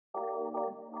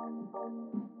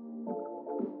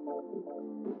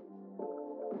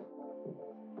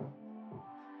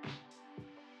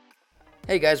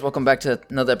Hey guys, welcome back to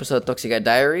another episode of Toxic Guy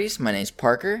Diaries. My name's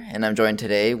Parker, and I'm joined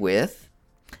today with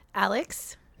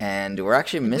Alex. And we're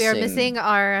actually missing... We are missing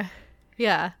our...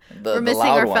 Yeah. We're missing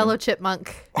our fellow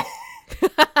chipmunk.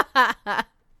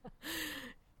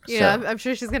 I'm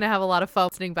sure she's going to have a lot of fun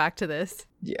listening back to this.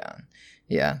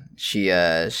 Yeah. She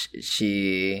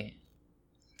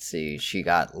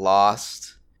got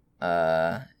lost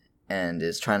and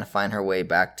is trying to find her way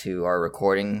back to our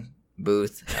recording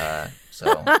booth.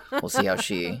 So we'll see how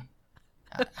she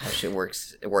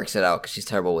works it out, because she's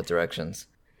terrible with directions.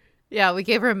 Yeah, we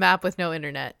gave her a map with no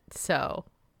internet, so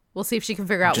we'll see if she can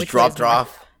figure out Just which dropped her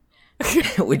off.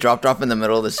 We dropped her off in the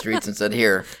middle of the streets and said,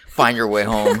 "Here, find your way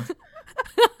home."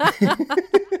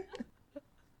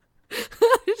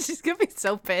 She's gonna be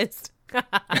so pissed.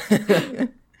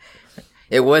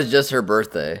 It was just her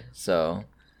birthday, so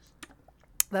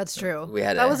that's true.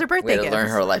 That was her birthday. We had to learn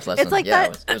her a life lesson. It's like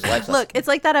that. It was life lesson. Look, it's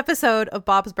like that episode of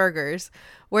Bob's Burgers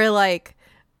where, like,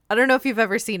 I don't know if you've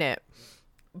ever seen it,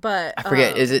 but I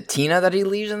forget. Is it Tina that he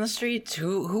leaves in the streets?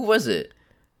 Who was it?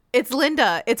 It's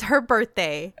Linda. It's her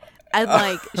birthday. And,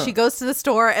 like, she goes to the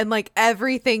store and, like,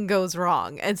 everything goes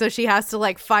wrong. And so she has to,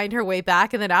 like, find her way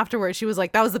back. And then afterwards, she was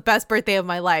like, that was the best birthday of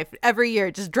my life. Every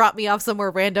year, just drop me off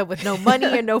somewhere random with no money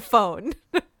and no phone.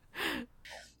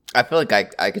 I feel like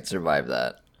I could survive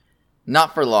that.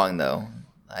 Not for long, though.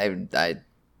 I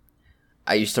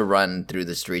used to run through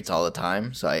the streets all the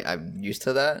time, so I'm used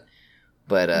to that.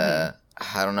 But I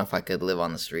don't know if I could live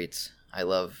on the streets. I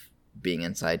love being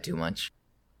inside too much.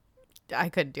 I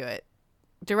couldn't do it.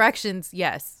 Directions,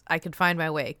 yes, I could find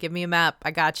my way. Give me a map, I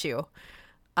got you.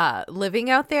 Living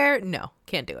out there, no,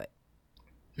 can't do it.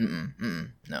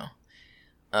 No.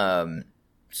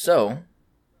 So,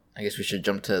 I guess we should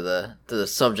jump to the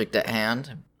subject at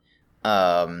hand.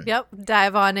 Yep,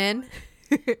 dive on in.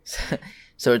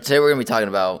 So today we're gonna be talking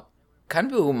about kind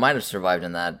of people who might have survived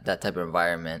in that type of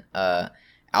environment.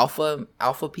 Alpha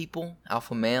people,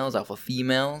 alpha males, alpha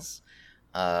females.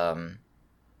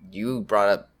 You brought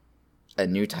up a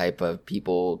new type of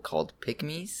people called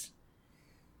pygmies,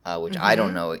 which I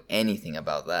don't know anything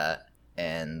about that.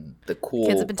 And the cool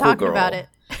kids have been talking girl, about it.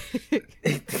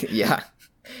 Yeah,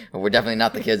 we're definitely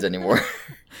not the kids anymore.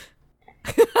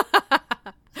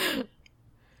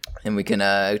 And we can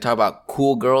talk about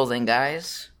cool girls and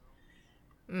guys.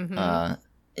 And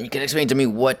you can explain to me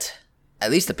what,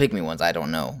 at least the pygmy ones, I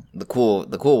don't know. The cool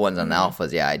ones on the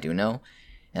alphas, yeah, I do know.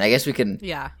 And I guess we can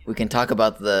talk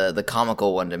about the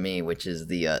comical one to me, which is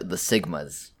the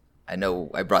sigmas. I know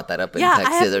I brought that up in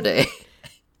text the other day.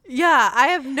 Yeah, I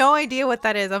have no idea what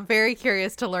that is. I'm very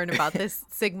curious to learn about this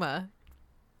sigma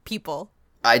people.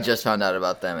 I just found out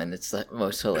about them, and it's the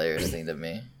most hilarious thing to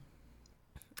me.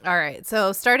 All right,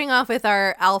 so starting off with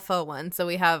our alpha one. So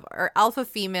we have our alpha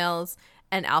females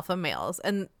and alpha males.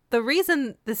 And the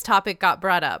reason this topic got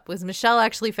brought up was Michelle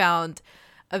actually found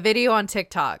a video on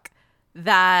TikTok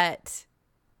that,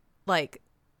 like,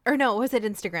 or no, was it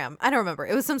Instagram? I don't remember.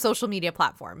 It was some social media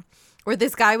platform where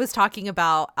this guy was talking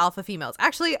about alpha females.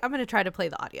 Actually, I'm going to try to play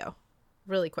the audio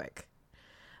really quick.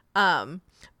 But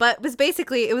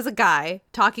it was a guy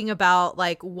talking about,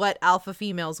 like, what alpha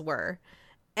females were.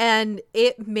 And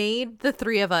it made the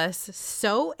three of us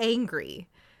so angry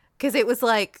because it was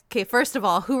like, okay, first of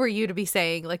all, who are you to be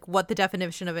saying, like, what the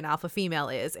definition of an alpha female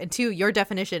is? And two, your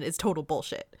definition is total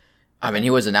bullshit. I mean, he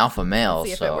was an alpha male,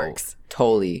 see if so it works.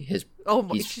 Totally his... Oh,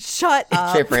 my, shut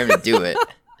up. It's fair for him to do it.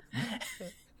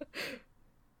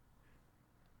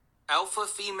 Alpha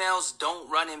females don't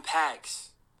run in packs.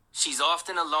 She's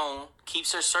often alone,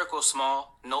 keeps her circle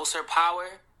small, knows her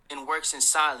power, and works in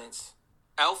silence.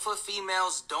 Alpha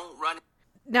females don't run.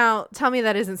 Now, tell me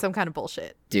that isn't some kind of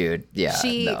bullshit. Dude, yeah.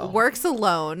 She works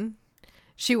alone.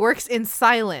 She works in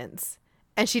silence.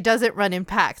 And she doesn't run in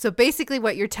packs. So basically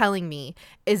what you're telling me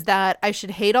is that I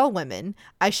should hate all women.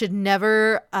 I should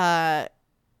never,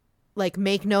 like,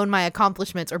 make known my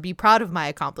accomplishments or be proud of my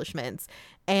accomplishments.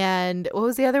 And what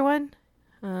was the other one?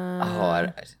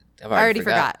 I already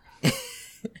forgot.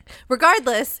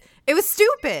 Regardless, it was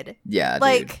stupid. Yeah,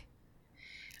 like,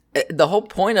 dude. The whole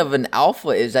point of an alpha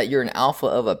is that you're an alpha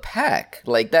of a pack.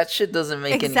 Like, that shit doesn't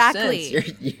make any sense.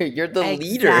 You're the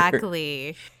leader.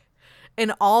 Exactly.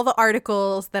 In all the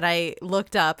articles that I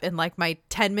looked up in, like, my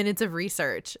 10 minutes of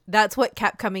research, that's what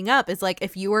kept coming up is, like,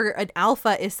 if you were an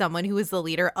alpha is someone who is the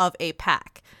leader of a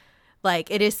pack. Like,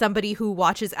 it is somebody who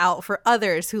watches out for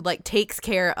others, who, like, takes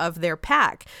care of their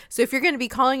pack. So if you're going to be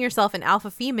calling yourself an alpha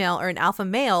female or an alpha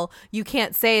male, you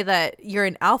can't say that you're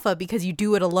an alpha because you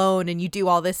do it alone and you do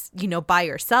all this, you know, by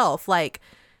yourself. Like,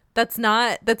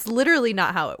 That's literally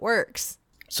not how it works.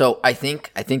 So I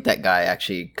think that guy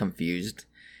actually confused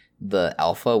the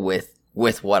alpha with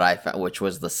what I found, which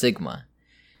was the sigma.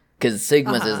 Because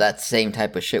sigmas is that same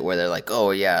type of shit where they're like,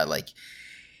 oh yeah, like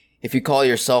if you call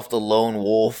yourself the lone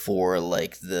wolf or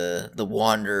like the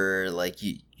wanderer, like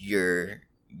you're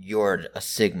a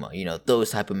sigma. You know,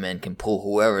 those type of men can pull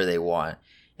whoever they want,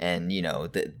 and you know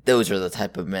those are the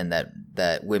type of men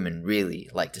that women really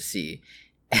like to see.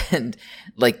 And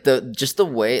like the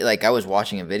way, like I was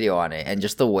watching a video on it, and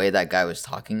just the way that guy was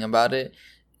talking about it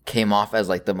came off as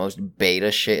like the most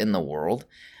beta shit in the world.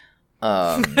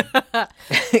 But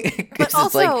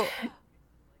also, like,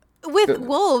 with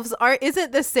wolves,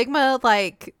 isn't the sigma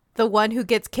like the one who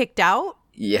gets kicked out?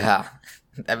 Yeah,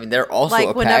 I mean they're also like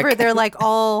a whenever pack. they're like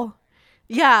all.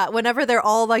 Yeah, whenever they're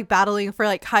all like battling for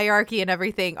like hierarchy and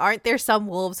everything, aren't there some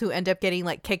wolves who end up getting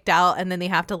like kicked out and then they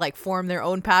have to like form their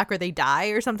own pack or they die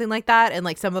or something like that? And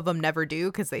like some of them never do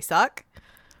because they suck.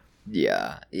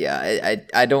 Yeah.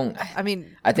 I don't. I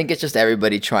mean, I think it's just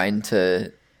everybody trying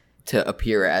to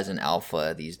appear as an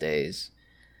alpha these days.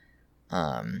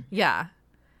 Yeah.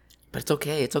 But it's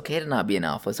okay. It's okay to not be an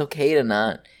alpha. It's okay to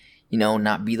not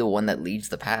be the one that leads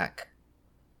the pack.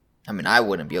 I mean, I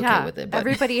wouldn't be okay with it, but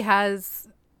everybody has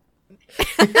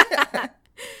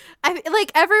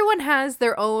like everyone has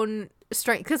their own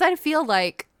strength, because I feel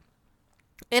like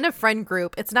in a friend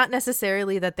group, it's not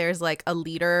necessarily that there's like a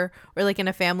leader, or like in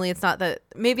a family, it's not that,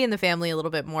 maybe in the family a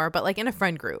little bit more, but like in a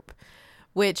friend group,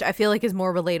 which I feel like is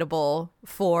more relatable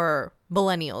for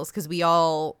millennials, because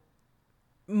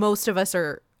most of us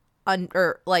are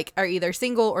either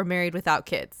single or married without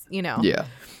kids, you know? Yeah.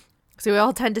 So we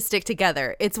all tend to stick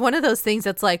together. It's one of those things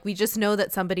that's like, we just know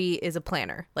that somebody is a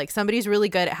planner. Like somebody's really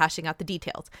good at hashing out the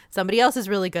details. Somebody else is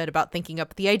really good about thinking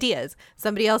up the ideas.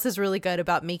 Somebody else is really good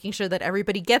about making sure that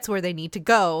everybody gets where they need to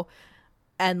go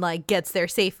and like gets there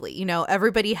safely. You know,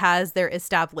 everybody has their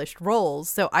established roles.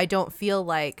 So I don't feel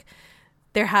like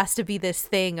there has to be this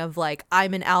thing of like,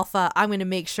 I'm an alpha, I'm going to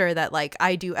make sure that like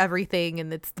I do everything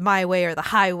and it's my way or the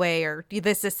highway or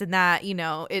this and that. You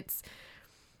know,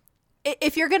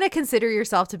 if you're going to consider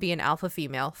yourself to be an alpha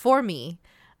female, for me,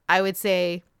 I would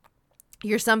say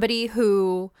you're somebody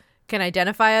who can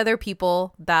identify other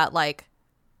people that like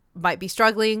might be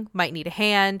struggling, might need a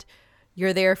hand.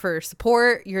 You're there for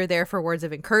support. You're there for words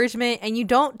of encouragement, and you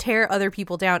don't tear other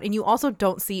people down. And you also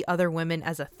don't see other women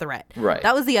as a threat. Right.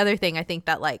 That was the other thing I think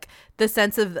that like the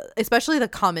sense of, especially the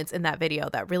comments in that video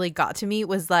that really got to me,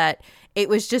 was that it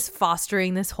was just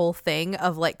fostering this whole thing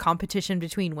of like competition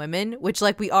between women, which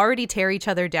like we already tear each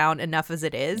other down enough as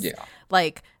it is. Yeah.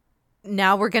 Like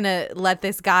now we're going to let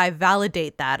this guy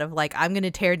validate that of like, I'm going to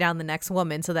tear down the next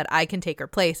woman so that I can take her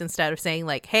place, instead of saying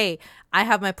like, hey, I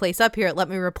have my place up here. Let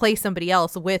me replace somebody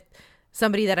else with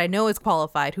somebody that I know is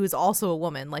qualified, who is also a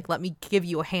woman. Like, let me give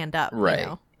you a hand up. Right. You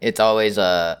know? It's always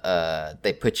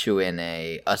they put you in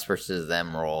a us versus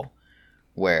them role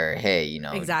where, hey, you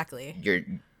know, Exactly. You're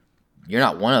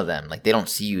not one of them. Like, they don't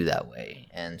see you that way.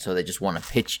 And so they just want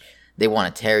to they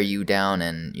want to tear you down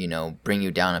and, you know, bring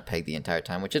you down a peg the entire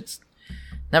time, which it's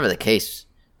never the case.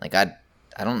 Like, I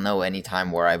don't know any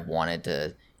time where I've wanted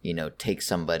to, you know, take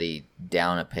somebody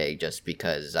down a peg just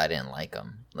because I didn't like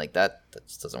them. Like, that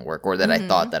just doesn't work. Or that I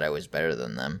thought that I was better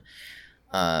than them.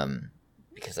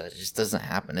 Because that just doesn't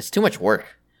happen. It's too much work.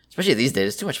 Especially these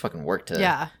days. It's too much fucking work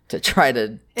to try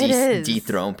to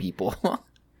dethrone people.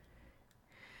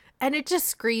 And it just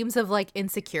screams of like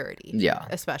insecurity. Yeah.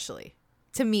 Especially.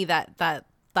 To me,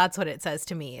 that's what it says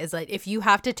to me, is like, if you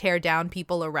have to tear down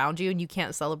people around you and you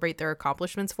can't celebrate their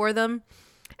accomplishments for them,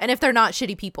 and if they're not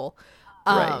shitty people,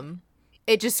 Right.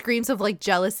 It just screams of like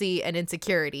jealousy and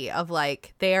insecurity of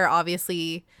like, they are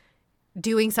obviously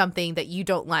doing something that you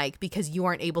don't like because you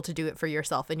aren't able to do it for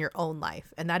yourself in your own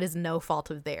life, and that is no fault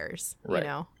of theirs. Right. You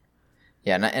know.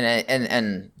 Yeah,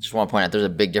 and just want to point out, there's a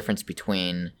big difference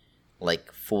between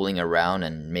like fooling around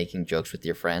and making jokes with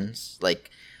your friends.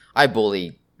 Like, I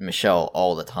bully Michelle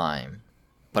all the time,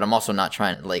 but I'm also not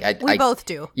trying. Like, we both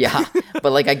do. Yeah,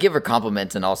 but like I give her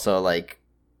compliments, and also like,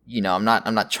 you know, I'm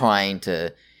not trying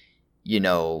to, you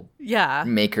know,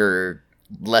 make her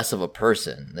less of a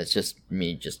person. That's just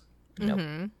me, just you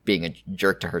know, being a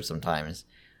jerk to her sometimes.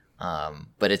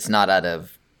 But it's not out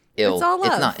of ill. It's all love.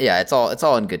 It's not. Yeah, it's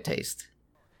all in good taste.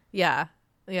 Yeah,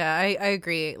 I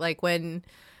agree. Like when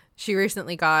she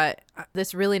recently got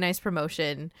this really nice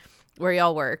promotion where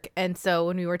y'all work, and so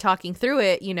when we were talking through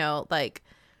it, you know, like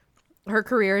her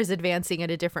career is advancing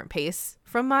at a different pace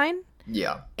from mine.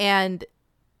 Yeah. And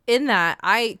in that,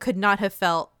 I could not have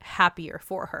felt happier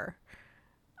for her.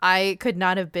 I could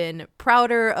not have been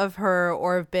prouder of her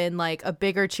or have been like a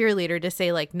bigger cheerleader to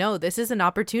say like, no, this is an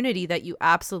opportunity that you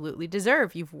absolutely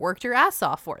deserve. You've worked your ass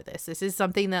off for this. This is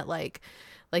something that like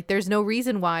there's no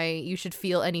reason why you should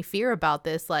feel any fear about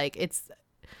this. Like it's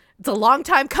a long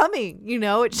time coming, you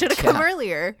know, it should have come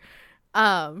earlier.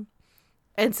 And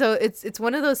so it's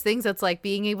one of those things that's like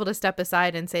being able to step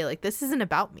aside and say like, this isn't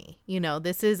about me, you know,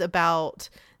 this is about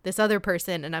this other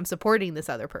person and I'm supporting this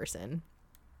other person.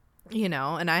 You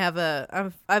know, and I have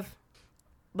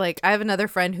another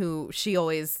friend who she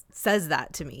always says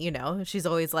that to me, you know, she's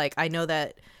always like, I know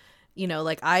that, you know,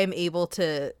 like I am able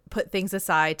to put things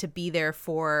aside to be there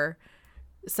for,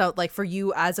 so like for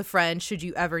you as a friend, should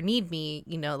you ever need me,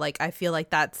 you know, like I feel like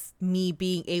that's me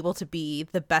being able to be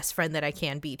the best friend that I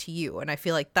can be to you. And I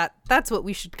feel like that's what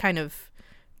we should kind of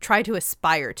try to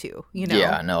aspire to, you know?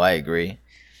 Yeah, no, I agree.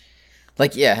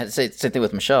 Like, yeah, same thing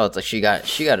with Michelle. It's like she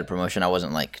got a promotion. I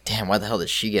wasn't like, damn, why the hell did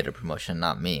she get a promotion,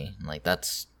 not me? Like,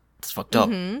 that's fucked up.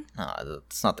 No,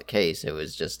 that's not the case. It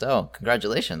was just, oh,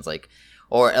 congratulations. Like,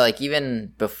 or like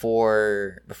even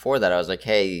before that, I was like,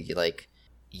 hey, like,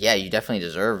 yeah, you definitely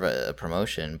deserve a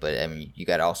promotion, but I mean, you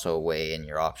got to also weigh in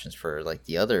your options for like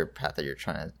the other path that you're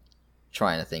trying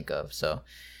to think of. So,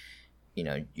 you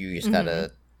know, you just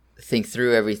gotta think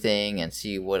through everything and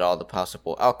see what all the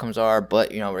possible outcomes are.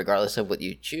 But, you know, regardless of what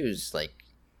you choose, like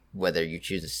whether you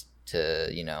choose to,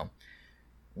 you know,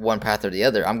 one path or the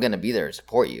other, I'm going to be there to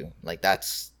support you. Like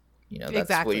that's, you know,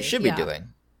 that's what you should be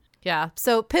doing. Yeah.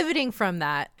 So pivoting from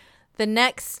that, the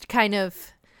next kind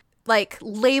of like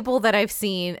label that I've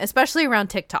seen, especially around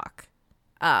TikTok,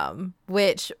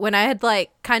 which when I had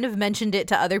like kind of mentioned it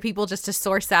to other people just to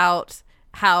source out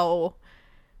how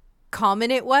common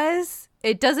it was,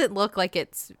 it doesn't look like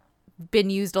it's been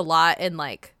used a lot in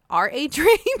like our age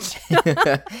range.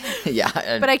 Yeah.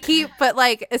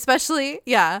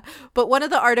 But one of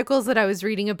the articles that I was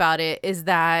reading about it is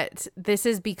that this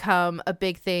has become a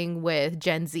big thing with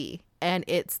Gen Z, and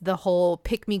it's the whole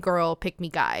pick me girl, pick me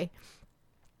guy.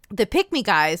 The pick me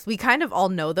guys, we kind of all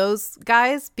know those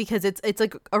guys because it's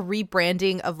like a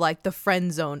rebranding of like the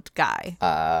friend zoned guy,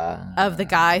 of the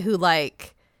guy who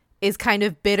like is kind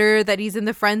of bitter that he's in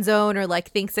the friend zone or like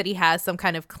thinks that he has some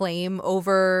kind of claim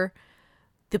over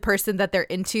the person that they're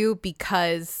into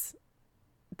because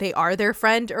they are their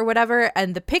friend or whatever.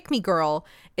 And the pick me girl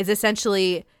is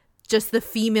essentially just the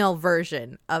female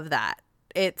version of that.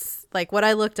 It's like what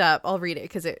I looked up. I'll read it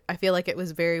because I feel like it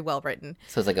was very well written.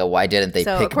 So it's like a why didn't they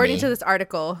pick me? So according to this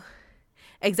article,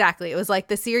 exactly, it was like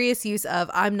the serious use of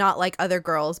I'm not like other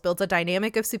girls builds a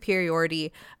dynamic of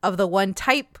superiority of the one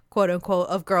type, quote unquote,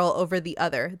 of girl over the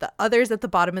others at the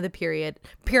bottom of the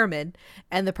pyramid,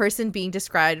 and the person being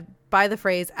described by the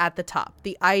phrase at the top,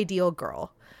 the ideal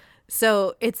girl.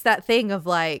 So it's that thing of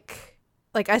like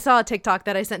I saw a TikTok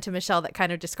that I sent to Michelle that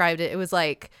kind of described it. It was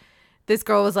like this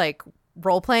girl was like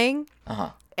role playing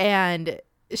and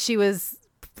she was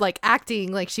like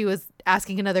acting like she was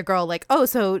asking another girl like, oh,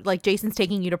 so like Jason's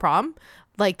taking you to prom,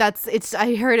 like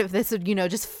I heard of this, you know,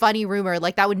 just funny rumor,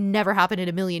 like that would never happen in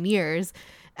a million years.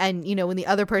 And you know, when the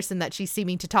other person that she's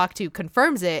seeming to talk to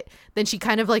confirms it, then she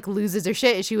kind of like loses her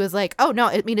shit. She was like, oh no,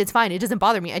 I mean, it's fine, it doesn't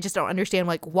bother me, I just don't understand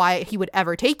like why he would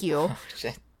ever take you. Oh,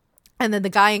 shit. And then the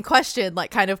guy in question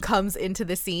like kind of comes into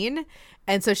the scene.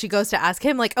 And so she goes to ask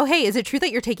him like, oh, hey, is it true that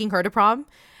you're taking her to prom?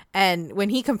 And when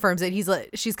he confirms it,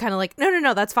 she's kind of like,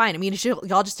 no, that's fine. I mean,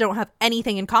 y'all just don't have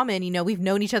anything in common. You know, we've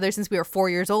known each other since we were 4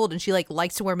 years old and she like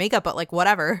likes to wear makeup, but like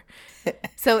whatever.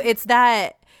 So it's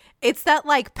that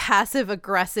like passive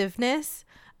aggressiveness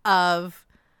of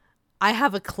I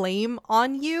have a claim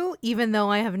on you, even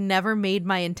though I have never made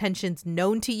my intentions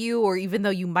known to you, or even though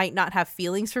you might not have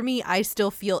feelings for me, I still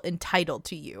feel entitled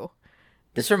to you.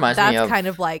 This reminds me of... That's kind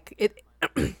of like...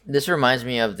 This reminds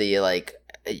me of the, like...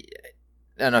 I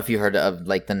don't know if you heard of,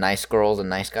 like, the nice girls and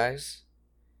nice guys.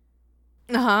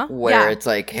 Where it's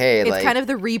like, hey, it's like... It's kind of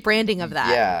the rebranding of that.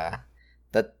 Yeah.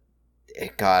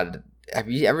 God...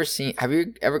 Have you ever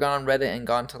gone on Reddit and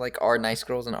gone to, like, our nice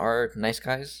girls and our nice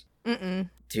guys? Mm-mm.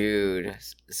 Dude,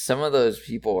 some of those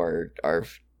people are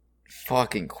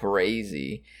fucking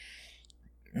crazy.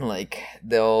 Like,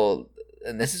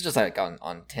 and this is just like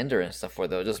on Tinder and stuff, where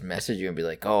they'll just message you and be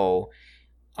like, oh,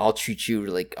 I'll treat you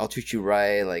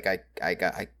right. Like I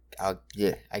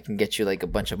can get you like a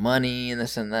bunch of money and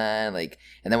this and that. Like,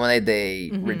 and then when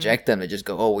they reject them, they just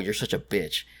go, oh, well, you're such a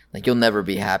bitch. Like, you'll never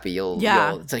be happy.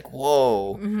 It's like,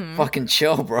 whoa, fucking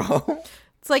chill, bro.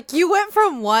 It's like you went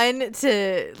from 1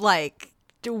 to like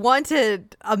 1 to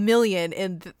a million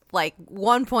in like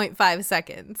 1.5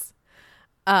 seconds.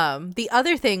 The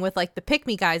other thing with like the pick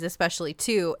me guys, especially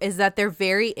too, is that they're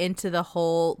very into the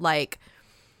whole like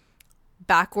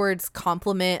backwards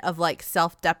compliment of like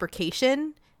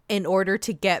self-deprecation in order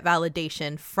to get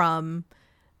validation from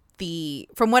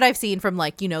what I've seen from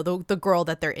like, you know, the girl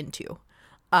that they're into.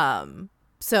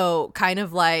 So kind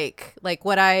of like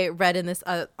what I read in this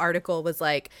article was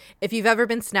like, if you've ever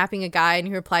been snapping a guy and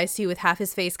he replies to you with half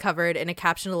his face covered and a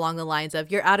caption along the lines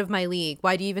of, "You're out of my league.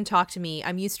 Why do you even talk to me?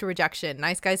 I'm used to rejection.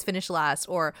 Nice guys finish last,"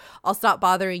 or "I'll stop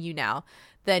bothering you now,"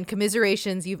 then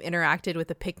commiserations, you've interacted with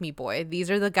a pick-me boy.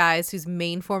 These are the guys whose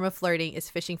main form of flirting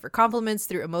is fishing for compliments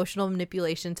through emotional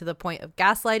manipulation to the point of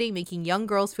gaslighting, making young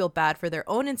girls feel bad for their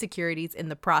own insecurities in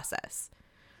the process.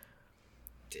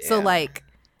 Damn. So like,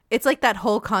 it's like that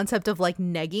whole concept of like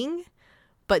negging,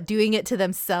 but doing it to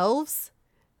themselves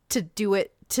to do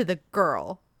it to the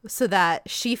girl so that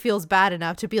she feels bad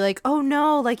enough to be like, "Oh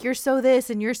no, like you're so this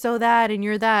and you're so that and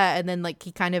you're that." And then like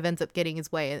he kind of ends up getting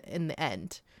his way in the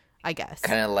end, I guess.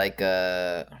 Kind of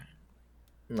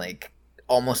like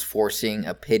almost forcing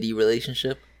a pity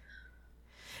relationship.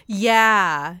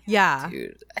 Yeah.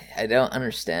 Dude, I don't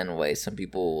understand why some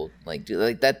people like do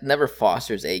like that. Never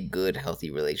fosters a good, healthy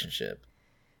relationship.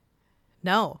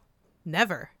 No,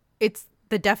 never. It's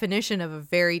the definition of a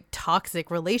very toxic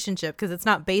relationship because it's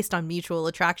not based on mutual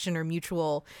attraction or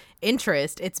mutual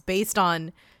interest. It's based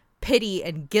on pity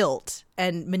and guilt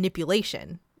and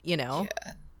manipulation, you know?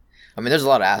 Yeah. I mean, there's a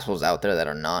lot of assholes out there that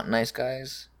are not nice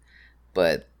guys,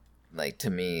 but like to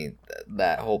me,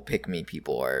 that whole pick me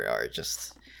people are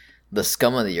just the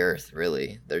scum of the earth.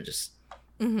 Really, they're just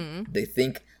they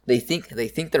think they're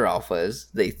alphas.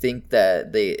 They think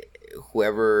that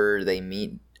whoever they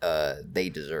meet, they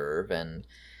deserve, and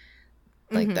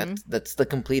like that's the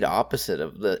complete opposite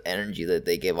of the energy that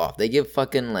they give off. They give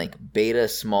fucking like beta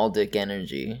small dick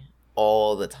energy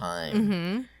all the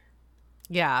time.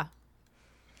 Yeah.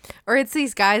 Or it's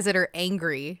these guys that are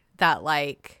angry that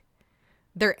like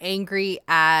they're angry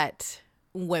at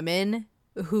women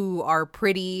who are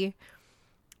pretty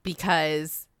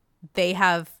because they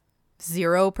have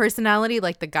zero personality,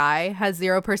 like the guy has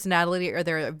zero personality, or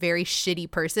they're a very shitty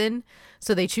person,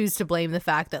 so they choose to blame the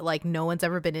fact that like no one's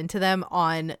ever been into them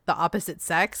on the opposite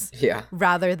sex,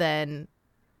 rather than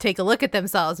take a look at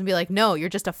themselves and be like, no, you're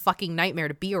just a fucking nightmare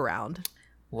to be around.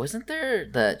 Wasn't there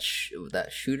that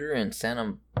shooter in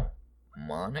Santa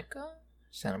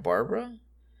Barbara,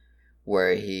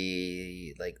 where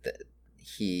he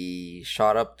he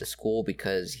shot up the school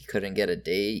because he couldn't get a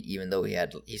date, even though he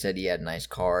said he had nice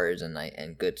cars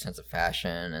and good sense of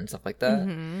fashion and stuff like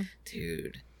that.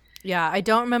 Dude. Yeah, I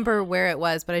don't remember where it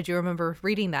was, but I do remember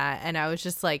reading that, and I was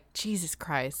just like, Jesus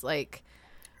Christ, like,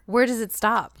 where does it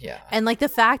stop? Yeah. And like the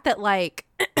fact that like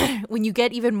when you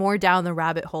get even more down the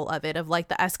rabbit hole of it, of like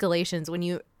the escalations, when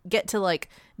you get to like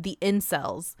the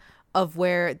incels of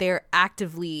where they're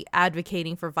actively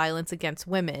advocating for violence against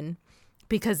women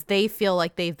because they feel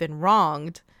like they've been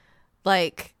wronged,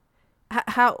 like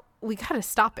how we gotta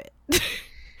stop it.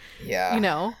 Yeah. You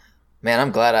know? Man,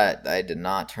 I'm glad I did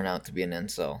not turn out to be an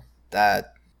incel.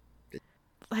 That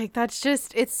like that's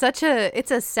just it's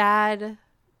a sad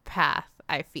path,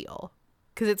 I feel.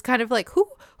 Because it's kind of like, who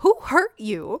hurt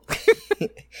you?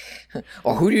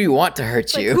 Or who do you want to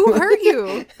hurt you? Who hurt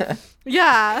you?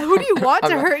 Yeah, who do you want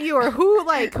to hurt you, or who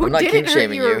didn't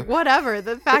hurt you, or whatever.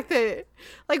 The fact that,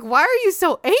 like, why are you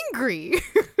so angry?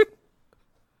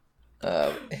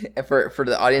 For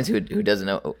the audience who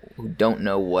don't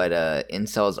know what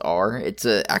incels are, it's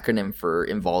an acronym for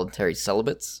involuntary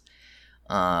celibates.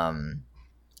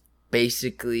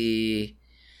 Basically,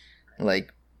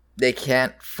 like, they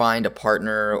can't find a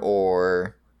partner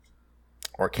or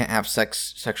can't have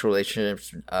sexual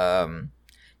relationships,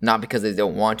 not because they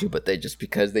don't want to, but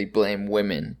because they blame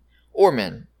women or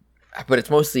men. But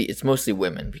it's mostly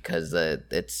women, because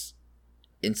it's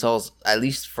incels, at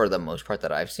least for the most part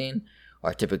that I've seen,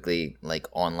 are typically like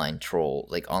online troll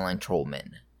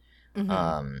men.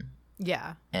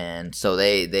 Yeah. And so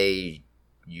they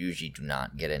usually do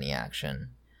not get any action.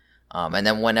 And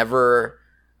then whenever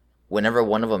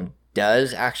one of them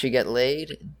does actually get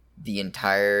laid, the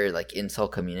entire like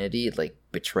incel community like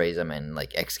betrays them and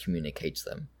like excommunicates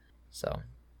them. So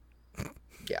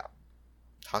yeah,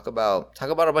 talk about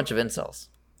a bunch of incels.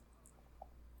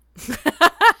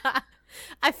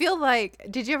 I feel like,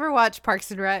 did you ever watch Parks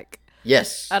and Rec?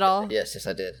 Yes. At all? Yes,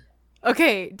 I did.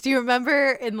 Okay, do you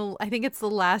remember I think it's the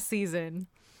last season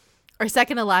or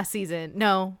second to last season?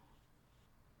 No,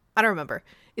 I don't remember.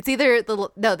 It's either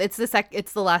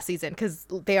it's the last season, because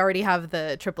they already have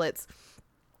the triplets,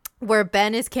 where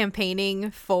Ben is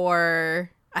campaigning for,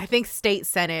 I think, state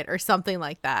senate or something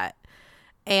like that.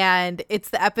 And it's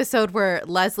the episode where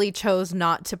Leslie chose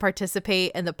not to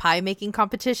participate in the pie making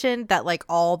competition that like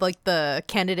all like the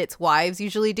candidates' wives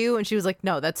usually do, and she was like,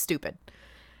 "No, that's stupid."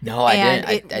 No, I and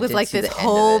didn't. it was like this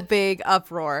whole big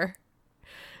uproar.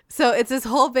 So it's this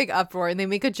whole big uproar, and they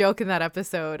make a joke in that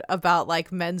episode about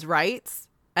like men's rights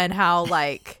and how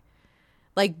like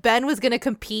Ben was gonna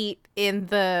compete in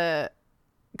the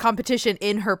competition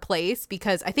in her place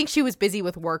because I think she was busy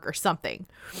with work or something.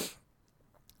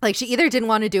 Like she either didn't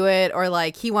want to do it or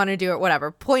like he wanted to do it,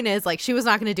 whatever. Point is, like, she was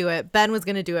not going to do it. Ben was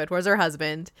going to do it. Was her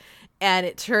husband. And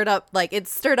it stirred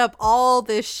up all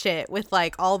this shit with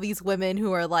like all these women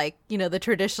who are like, you know, the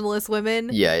traditionalist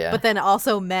women. Yeah, yeah. But then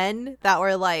also men that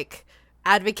were like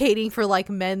advocating for like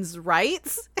men's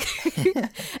rights.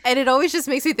 And it always just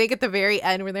makes me think at the very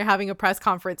end when they're having a press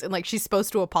conference and like she's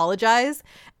supposed to apologize.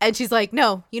 And she's like,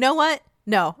 no, you know what?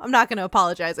 No, I'm not going to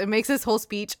apologize. It makes this whole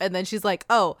speech. And then she's like,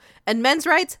 oh, and men's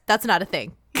rights? That's not a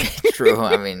thing. True.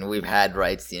 I mean, we've had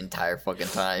rights the entire fucking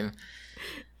time.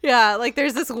 Yeah, like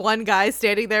there's this one guy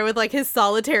standing there with like his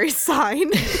solitary sign.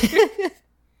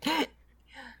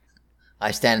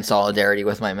 I stand in solidarity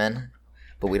with my men,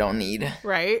 but we don't need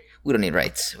right. We don't need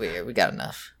rights. We got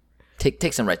enough.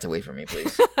 Take some rights away from me,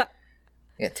 please. I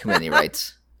got too many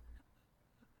rights.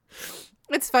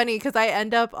 It's funny because I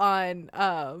end up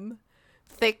on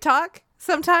TikTok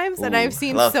sometimes, and I've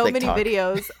seen so many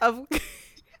videos of.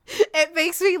 It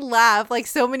makes me laugh. Like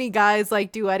so many guys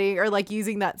like duetting or like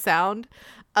using that sound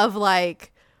of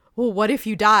like, well, what if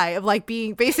you die? Of like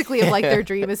being basically of like their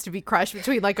dream is to be crushed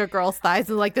between like a girl's thighs,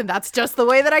 and like then that's just the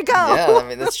way that I go. Yeah, I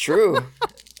mean that's true.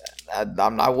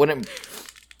 I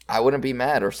wouldn't be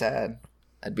mad or sad.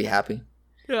 I'd be happy.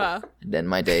 Yeah. And end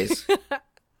my days.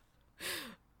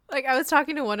 Like I was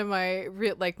talking to one of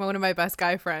my best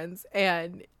guy friends,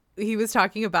 and he was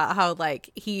talking about how like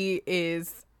he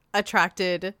is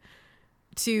attracted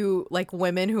to like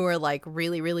women who are like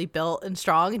really, really built and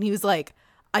strong, and he was like,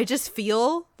 I just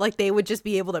feel like they would just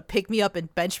be able to pick me up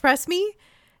and bench press me,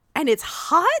 and it's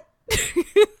hot.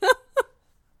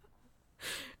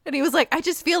 And he was like, I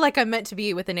just feel like I'm meant to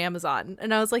be with an Amazon.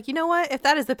 And I was like, you know what? If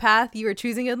that is the path you are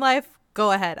choosing in life,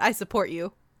 go ahead. I support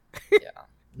you. Yeah.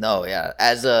 No, yeah.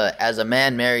 As a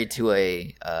man married to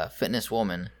a fitness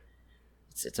woman,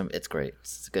 it's great.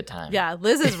 It's a good time. Yeah,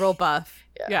 Liz is real buff.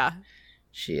 Yeah.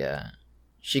 She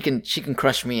can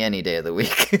crush me any day of the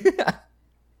week.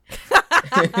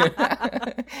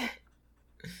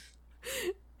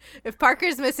 If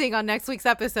Parker's missing on next week's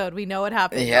episode, we know what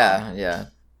happened. Yeah, yeah.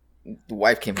 The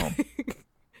wife came home.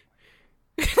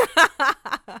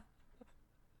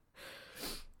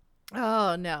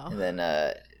 Oh no. And then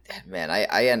man,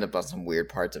 I end up on some weird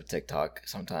parts of TikTok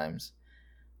sometimes.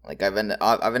 Like I've ended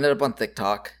up on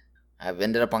TikTok. I've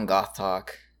ended up on Goth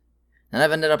Talk. And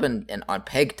I've ended up on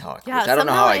Peg Talk, yeah, which I don't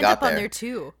know how I got there. On there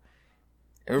too.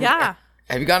 Yeah.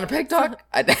 Have you gone to Peg Talk?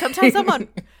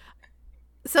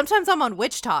 Sometimes I'm on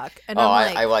Witch Talk, and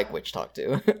I like Witch Talk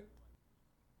too.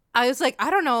 I was like, I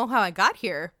don't know how I got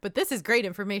here, but this is great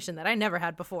information that I never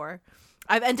had before.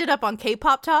 I've ended up on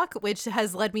K-pop Talk, which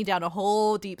has led me down a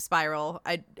whole deep spiral.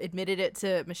 I admitted it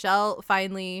to Michelle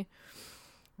finally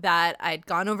that I'd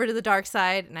gone over to the dark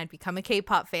side and I'd become a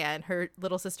K-pop fan. Her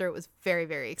little sister was very,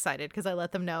 very excited because I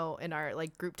let them know in our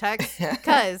like group text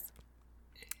because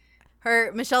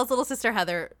Michelle's little sister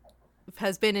Heather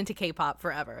has been into K-pop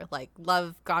forever, like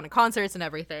gone to concerts and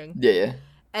everything. Yeah.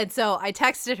 And so I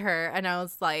texted her and I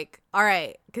was like, all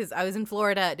right, because I was in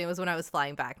Florida and it was when I was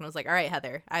flying back. And I was like, all right,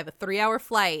 Heather, I have a 3-hour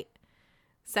flight.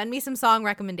 Send me some song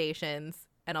recommendations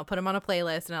and I'll put them on a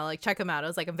playlist and I'll like check them out. I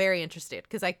was like, I'm very interested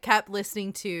because I kept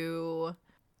listening to,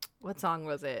 what song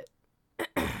was it?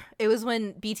 It was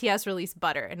when BTS released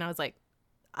Butter. And I was like,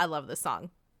 I love this song.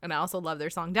 And I also love their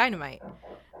song Dynamite.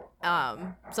 So I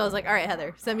was like, all right,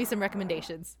 Heather, send me some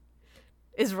recommendations.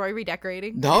 Is Roy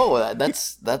redecorating? No,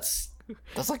 that's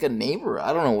like a neighbor.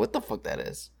 I don't know what the fuck that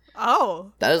is.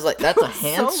 Oh. That's a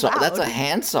hand so saw. loud. That's a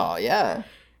hand saw, yeah.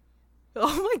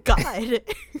 Oh my god.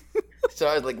 So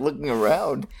I was like looking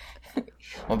around.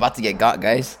 I'm about to get got,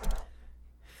 guys.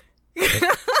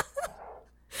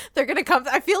 They're gonna come.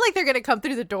 I feel like they're gonna come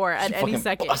through the door at any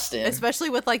second, busting. especially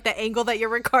with like the angle that you're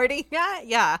recording.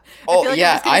 Yeah. Oh I feel like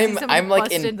yeah, I'm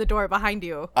like in the door behind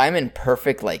you. I'm in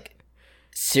perfect like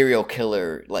serial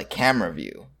killer like camera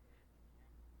view.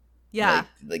 Yeah,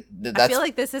 that's. I feel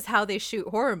like this is how they shoot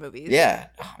horror movies. Yeah.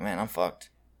 Oh man, I'm fucked.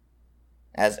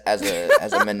 As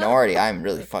a minority, I'm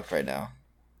really fucked right now.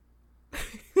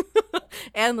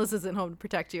 And Liz isn't home to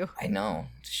protect you. I know.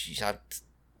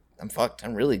 I'm fucked.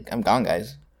 I'm gone,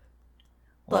 guys.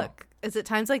 Look, is it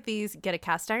times like these? Get a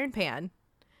cast iron pan,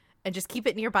 and just keep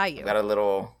it nearby you. Got a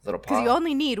little Because pot. you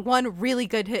only need one really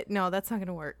good hit. No, that's not going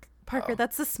to work. Parker,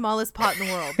 that's the smallest pot in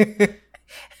the world.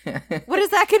 What is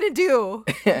that going to do?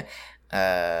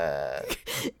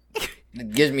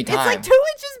 It gives me time. It's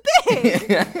like 2 inches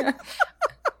big.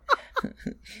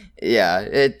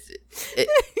 Yeah,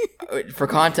 for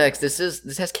context, this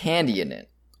has candy in it.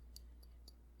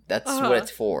 That's what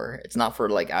it's for. It's not for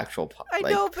like actual I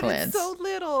know, but plants. it's so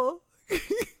little.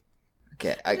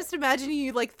 Okay, Just imagine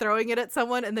you like throwing it at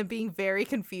someone and then being very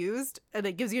confused, and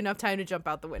it gives you enough time to jump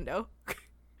out the window.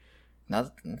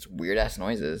 That's weird ass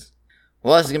noises.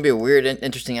 Well, this is gonna be a weird,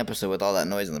 interesting episode with all that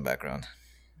noise in the background.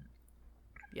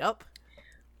 Yep.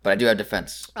 But I do have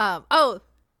defense. Oh,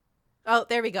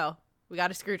 there we go. We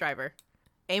got a screwdriver.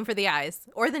 Aim for the eyes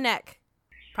or the neck.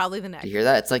 Probably the neck. Do you hear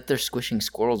that? It's like they're squishing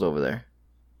squirrels over there.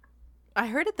 I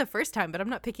heard it the first time, but I'm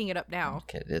not picking it up now.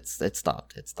 Okay, it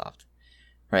stopped. It stopped.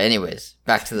 Right. Anyways,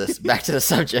 back to the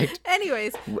subject.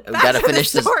 Anyways, We back gotta to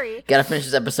finish the story. Gotta finish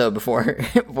this episode before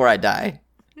I die.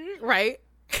 Right.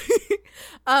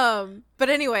 But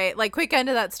anyway, like quick end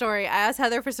of that story. I asked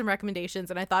Heather for some recommendations,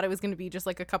 and I thought it was going to be just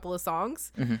like a couple of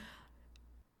songs. Mm-hmm.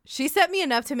 She sent me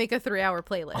enough to make a 3-hour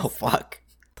playlist. Oh fuck.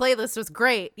 Playlist was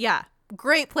great. Yeah,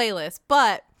 great playlist.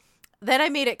 But then I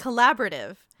made it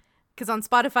collaborative because on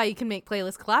Spotify you can make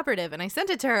playlists collaborative, and I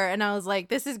sent it to her, and I was like,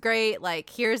 "This is great. Like,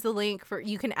 here's the link for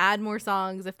you can add more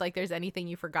songs if like there's anything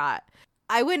you forgot."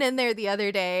 I went in there the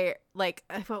other day, like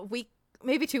a week,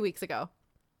 maybe 2 weeks ago,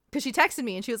 because she texted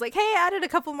me and she was like, "Hey, I added a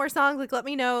couple more songs. Like, let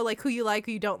me know like who you like,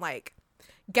 who you don't like."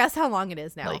 Guess how long it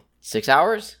is now? Like 6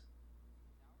 hours?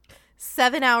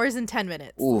 7 hours and 10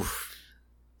 minutes. Oof.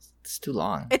 It's too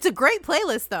long. It's a great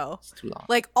playlist though. It's too long.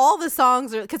 Like all the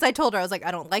songs are, because I told her, I was like, I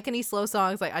don't like any slow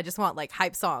songs. Like I just want like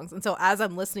hype songs. And so as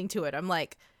I'm listening to it, I'm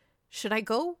like, should I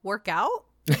go work out?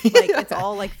 Like it's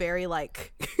all like very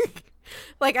like,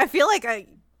 like I feel like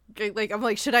I'm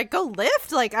like, should I go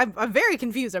lift? Like I'm very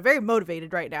confused. I'm very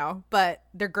motivated right now, but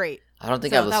they're great. I don't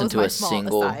think So I've that listened was to my a small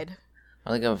single. aside. I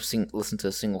don't think I've listened to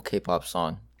a single K-pop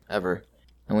song ever.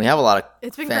 And we have a lot of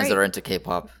It's been fans great. that are into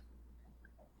K-pop.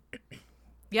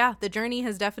 Yeah, the journey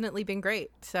has definitely been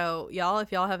great. So y'all,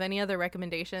 if y'all have any other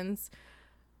recommendations,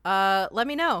 let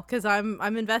me know because I'm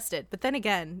invested. But then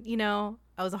again, you know,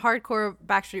 I was a hardcore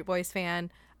Backstreet Boys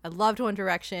fan. I loved One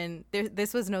Direction.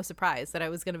 This was no surprise that I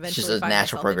was going to It's eventually just a find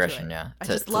natural myself into progression, it. yeah. I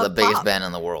To just the love biggest pop. band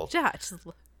in the world. Yeah,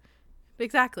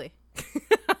 exactly.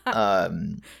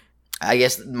 I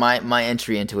guess my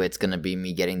entry into it's gonna be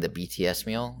me getting the BTS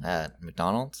meal at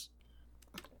McDonald's.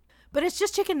 But it's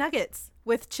just chicken nuggets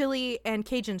with chili and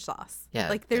Cajun sauce. Yeah,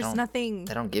 like they there's don't- nothing.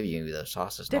 They don't give you those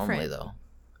sauces Different. normally, though.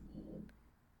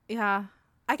 Yeah.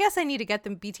 I guess I need to get the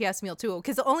BTS meal too,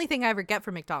 because the only thing I ever get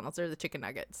from McDonald's are the chicken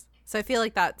nuggets. So I feel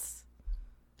like that's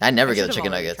I never I get the should've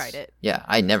chicken already nuggets. tried it. Yeah,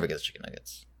 I never get the chicken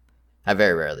nuggets. I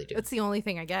very rarely do. that's the only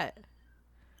thing I get.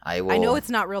 I will. I know it's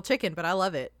not real chicken, but I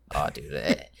love it. Oh,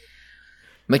 dude.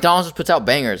 McDonald's just puts out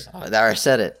bangers. Oh, there, I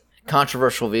said it.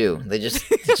 Controversial view. They just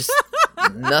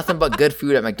nothing but good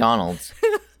food at McDonald's.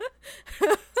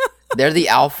 They're the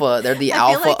alpha. They're the I feel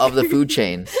alpha like- of the food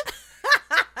chain.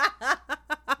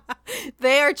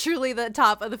 They are truly the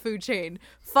top of the food chain.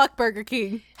 Fuck Burger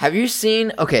King. Have you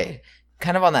seen? Okay,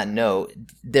 kind of on that note,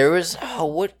 there was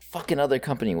what fucking other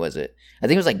company was it? I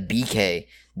think it was like BK.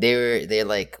 They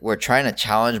were trying to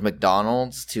challenge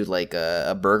McDonald's to like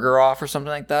a burger off or something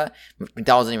like that.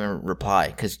 McDonald's didn't even reply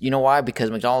because you know why? Because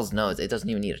McDonald's knows it doesn't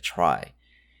even need a try.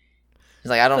 It's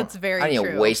like That's very I don't need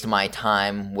to true. waste my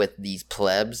time with these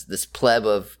plebs. This pleb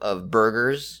of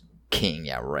burgers. King,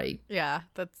 yeah, right. Yeah,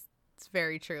 it's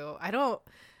very true.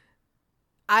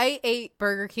 I ate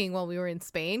Burger King while we were in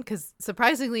Spain because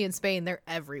surprisingly in Spain they're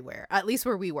everywhere. At least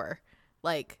where we were.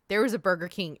 Like there was a Burger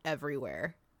King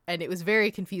everywhere. And it was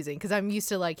very confusing because I'm used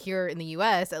to like here in the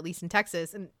US, at least in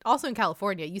Texas and also in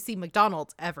California, you see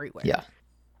McDonald's everywhere. Yeah.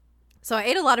 So I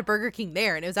ate a lot of Burger King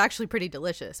there and it was actually pretty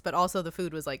delicious, but also the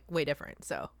food was like way different.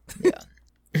 So Yeah.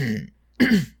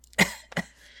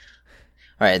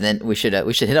 All right, then we should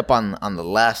hit up on the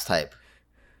last type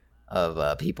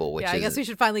of people, which yeah, I is guess we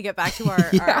should finally get back to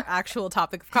our actual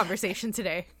topic of conversation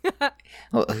today.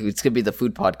 well, it's gonna be the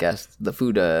food podcast, the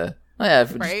food.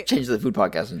 Just Right. change the food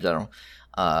podcast in general.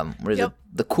 What is Yep. it?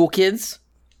 The cool kids.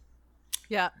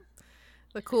 Yeah.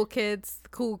 The cool kids, the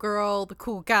cool girl, the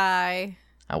cool guy.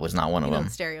 I was not one You of know them.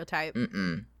 the stereotype.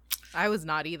 Mm-mm. I was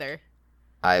not either.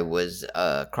 I was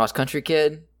a cross country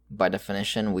kid. By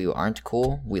definition, we aren't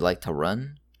cool. We like to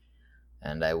run,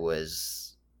 and I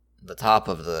was the top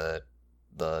of the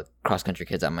cross country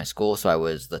kids at my school. So I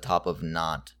was the top of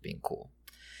not being cool.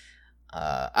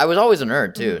 I was always a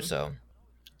nerd too. Mhm. So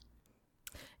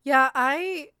Yeah,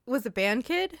 I was a band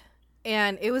kid,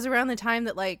 and it was around the time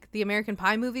that like the American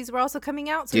Pie movies were also coming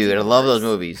out. So Dude, I love those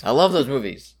movies. I love those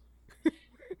movies.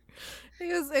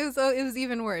 It was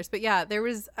even worse. But yeah, there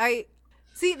was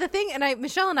see the thing, and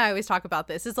Michelle and I always talk about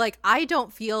this, is like I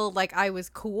don't feel like I was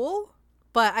cool,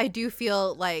 but I do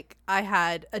feel like I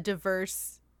had a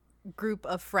diverse group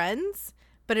of friends.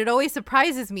 But it always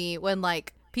surprises me when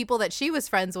like people that she was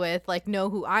friends with like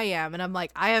know who I am, and I'm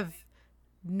like, I have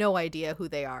no idea who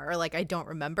they are, or like I don't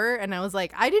remember. And I was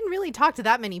like, I didn't really talk to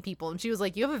that many people. And she was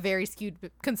like, you have a very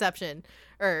skewed conception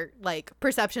or like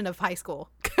perception of high school.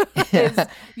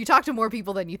 You talk to more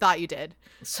people than you thought you did.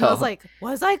 So I was like,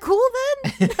 was I cool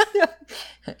then?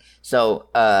 So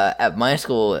at my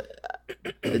school,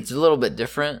 it's a little bit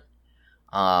different.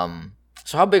 So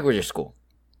how big was your school?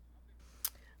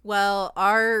 Well,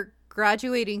 our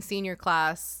graduating senior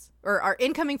class, or our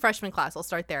incoming freshman class, I'll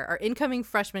start there. Our incoming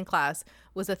freshman class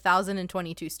was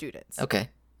 1,022 students. Okay.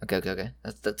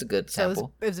 That's a good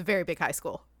sample. So it was a very big high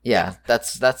school. Yeah,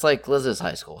 that's like Liz's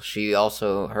high school. She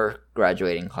also, her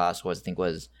graduating class was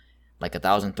like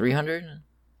 1,300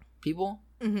 people.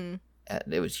 Mm-hmm.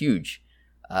 It was huge.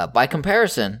 By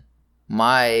comparison,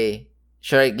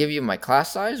 should I give you my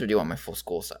class size or do you want my full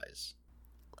school size?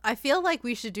 I feel like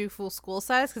we should do full school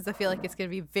size because I feel like it's going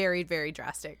to be very, very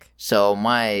drastic. So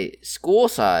my school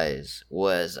size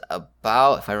was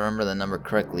about, if I remember the number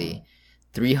correctly,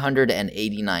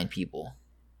 389 people.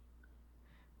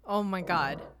 Oh my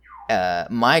God.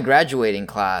 My graduating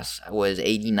class was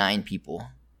 89 people.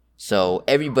 So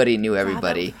everybody knew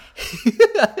everybody.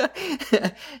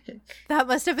 That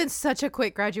must have been such a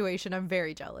quick graduation. I'm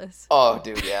very jealous. Oh,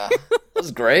 dude, yeah. It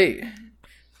was great.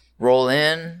 Roll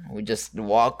in. We just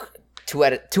walk two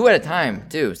at a time,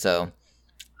 too. So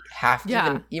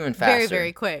even faster. Very,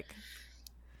 very quick.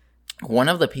 One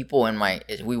of the people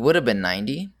we would have been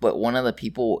 90, but one of the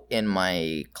people in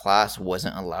my class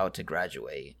wasn't allowed to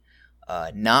graduate.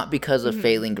 Not because of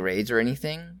failing grades or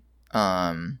anything.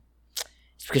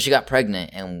 It's because she got pregnant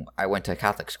and I went to a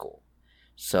Catholic school.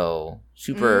 So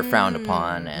super frowned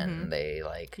upon, and they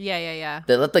like... Yeah.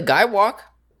 They let the guy walk.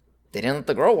 They didn't let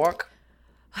the girl walk.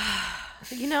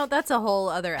 You know, that's a whole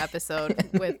other episode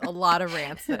with a lot of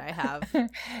rants that I have.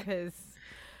 Because...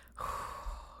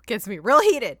 gets me real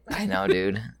heated. I know,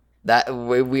 dude. That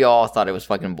we all thought it was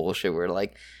fucking bullshit. We're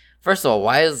like, first of all,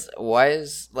 why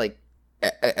is like,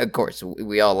 of course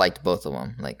we all liked both of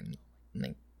them. Like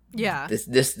yeah.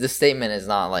 This statement is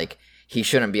not like he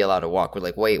shouldn't be allowed to walk. We're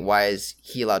like, wait, why is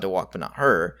he allowed to walk but not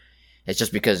her? It's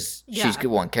just because she's the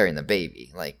one carrying the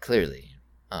baby. Like clearly.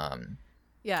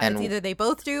 Yeah, and it's either they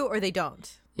both do or they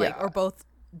don't. Like, or both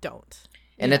don't.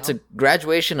 And it's a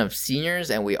graduation of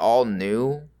seniors, and we all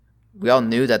knew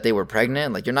that they were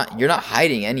pregnant. Like you're not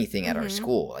hiding anything at our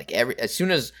school. Like as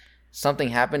soon as something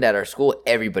happened at our school,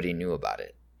 everybody knew about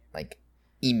it. Like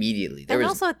immediately.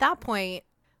 Also at that point,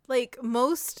 like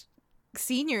most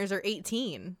seniors are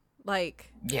 18.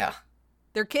 Like yeah,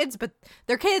 they're kids, but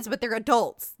they're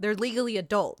adults. They're legally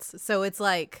adults. So it's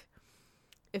like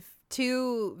if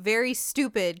two very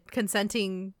stupid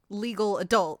consenting legal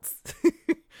adults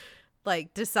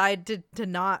like decide to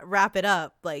not wrap it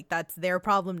up, like that's their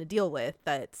problem to deal with.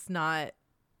 That's not,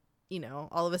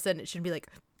 all of a sudden it should be like,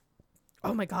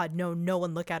 oh my God, no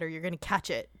one look at her, you're gonna catch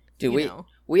it. Dude,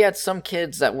 we had some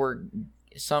kids that were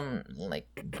some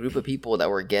like group of people that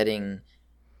were getting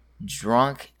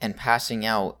drunk and passing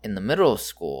out in the middle of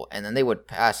school, and then they would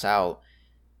pass out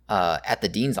at the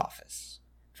dean's office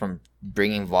from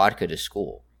bringing vodka to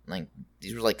school. Like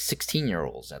these were like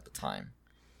 16-year-olds at the time.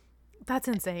 That's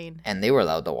insane. And they were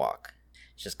allowed to walk,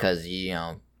 just because you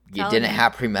didn't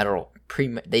have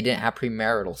they didn't have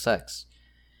premarital sex.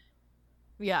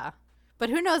 Yeah,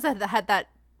 but who knows if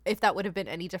that would have been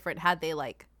any different had they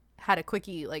like had a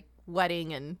quickie like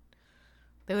wedding and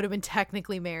they would have been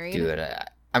technically married. Dude,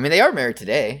 I mean they are married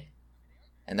today,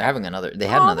 and they're having another. They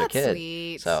had another kid.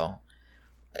 Sweet. So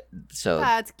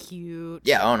that's cute.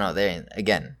 Yeah. Oh no,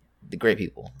 the great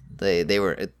people. They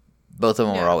were both of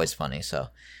them were always funny. So.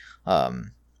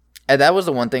 And that was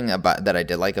the one thing that I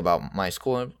did like about my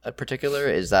school in particular,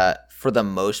 is that for the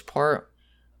most part,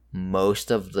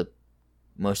 most of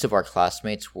our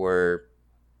classmates were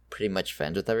pretty much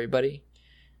friends with everybody,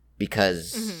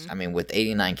 because I mean, with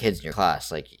 89 kids in your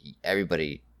class, like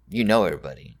everybody,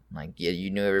 everybody, like you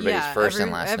knew everybody's first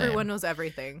and last name. Everyone knows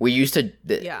everything. We used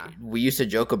to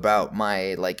joke about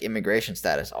my like immigration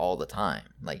status all the time.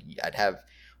 Like I'd have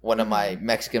one of my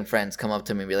Mexican friends come up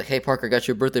to me and be like, "Hey, Parker, I got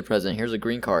your birthday present. Here's a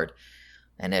green card."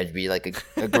 And it'd be like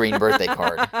a green birthday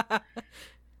card.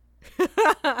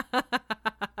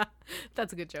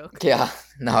 That's a good joke. Yeah.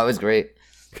 No, it was great.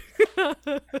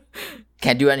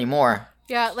 Can't do any more.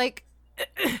 Yeah, like,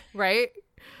 right?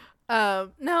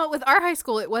 No, with our high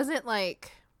school, it wasn't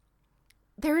like,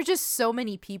 there were just so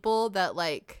many people that,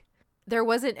 like, there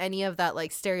wasn't any of that,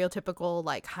 like, stereotypical,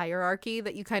 like, hierarchy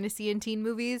that you kind of see in teen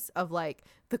movies of, like,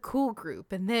 the cool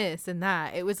group and this and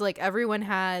that. It was, like, everyone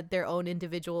had their own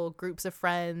individual groups of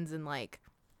friends and, like,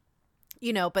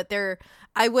 you know, but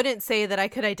I wouldn't say that I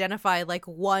could identify, like,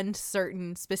 one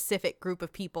certain specific group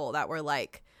of people that were,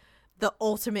 like, the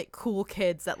ultimate cool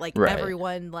kids that, like, Right.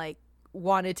 everyone, like,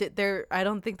 wanted to. I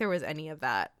don't think there was any of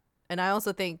that. And I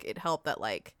also think it helped that,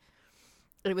 like,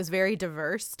 it was very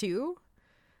diverse too.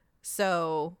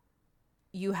 So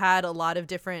you had a lot of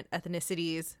different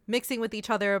ethnicities mixing with each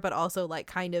other, but also, like,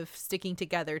 kind of sticking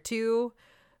together too.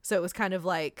 So it was kind of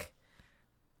like,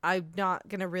 I'm not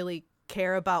gonna really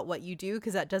care about what you do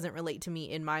because that doesn't relate to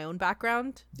me in my own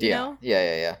background, you know?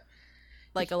 Yeah.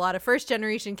 Like, a lot of first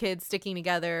generation kids sticking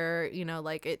together, you know,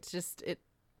 like, it's just, it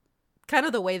kind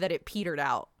of the way that it petered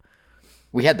out.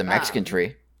 We had the Mexican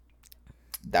tree.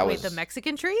 That Wait, was the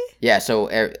Mexican tree? Yeah, so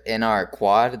in our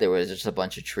quad, there was just a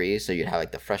bunch of trees. So you'd have,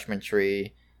 like, the freshman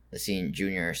tree, the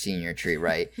senior tree,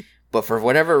 right? But for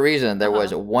whatever reason, there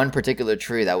was one particular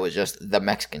tree that was just the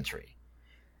Mexican tree.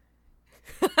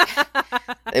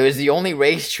 It was the only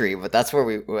race tree, but that's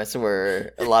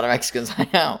where a lot of Mexicans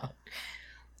hang out.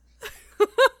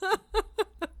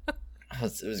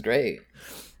 It was great.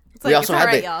 It's like, it's all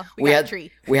right, y'all. We got a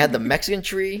tree. We had the Mexican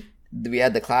tree, we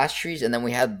had the class trees, and then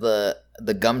we had the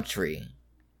gum tree,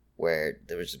 where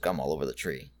there was gum all over the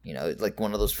tree. You know, like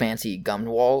one of those fancy gum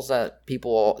walls that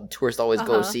tourists always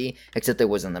go see, except it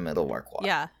was in the middle of our quad.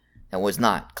 Yeah. And was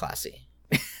not classy.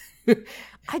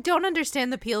 I don't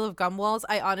understand the peel of gum walls.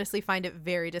 I honestly find it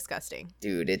very disgusting.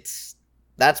 Dude,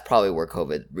 that's probably where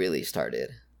COVID really started.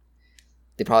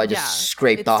 They probably just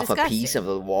scraped off disgusting. A piece of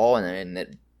the wall and then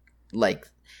it, like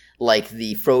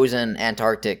the frozen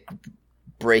Antarctic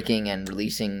breaking and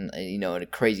releasing, you know, a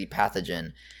crazy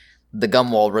pathogen. The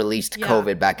gum wall released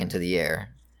COVID back into the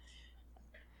air.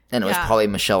 And it was probably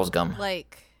Michelle's gum.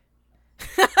 Like...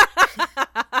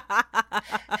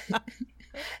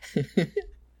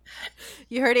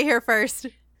 You heard it here first.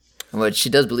 But she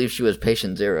does believe she was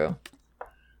patient zero.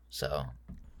 So,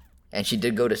 and she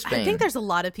did go to Spain. I think there's a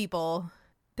lot of people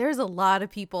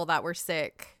that were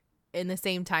sick in the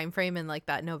same time frame, in like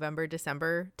that November,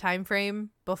 December time frame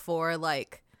before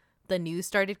like the news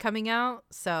started coming out.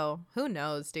 So who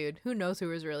knows, dude? Who knows who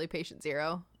was really patient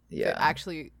zero? Yeah. If it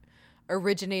actually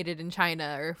originated in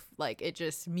China or if, like, it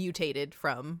just mutated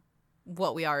from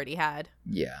what we already had.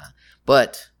 Yeah.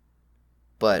 But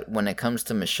when it comes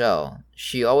to Michelle,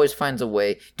 she always finds a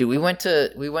way. Dude, we went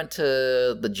to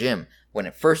the gym when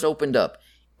it first opened up,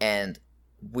 and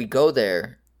we go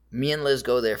there. Me and Liz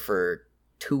go there for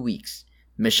 2 weeks.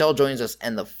 Michelle joins us,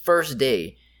 and the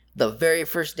very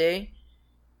first day,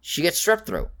 she gets strep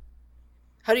throat.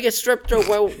 How do you get strep throat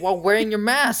while wearing your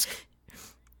mask?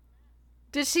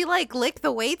 Did she, like, lick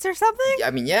the weights or something?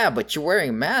 I mean, yeah, but you're wearing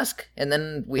a mask, and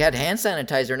then we had hand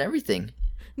sanitizer and everything.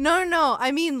 No,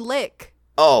 I mean lick.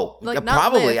 Oh, like,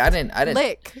 probably. I didn't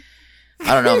lick.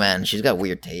 I don't know, man. She's got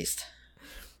weird taste.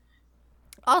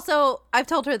 Also, I've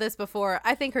told her this before.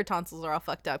 I think her tonsils are all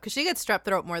fucked up because she gets strep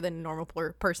throat more than a normal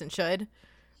person should.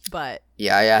 But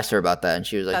yeah, I asked her about that, and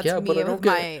she was like, "Yeah, but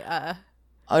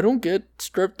I don't get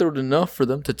strep throat enough for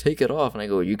them to take it off." And I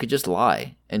go, "You could just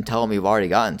lie and tell them you've already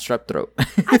gotten strep throat."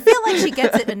 I feel like she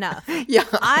gets it enough. Yeah,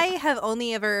 I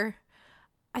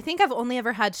think I've only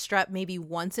ever had strep maybe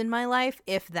once in my life,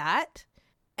 if that.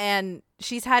 And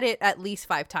she's had it at least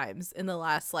 5 times in the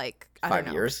last, like, I don't know,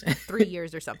 5 years, 3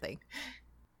 years or something.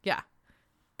 Yeah,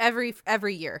 every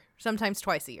year, sometimes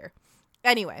twice a year.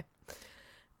 Anyway,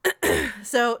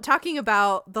 so talking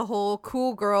about the whole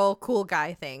cool girl, cool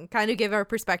guy thing, kind of give our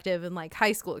perspective and like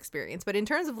high school experience. But in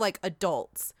terms of like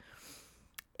adults,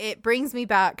 it brings me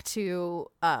back to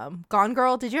Gone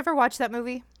Girl. Did you ever watch that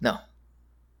movie? No.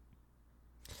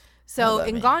 So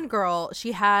in Gone Girl,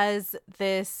 she has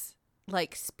this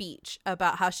like speech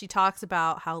about how she talks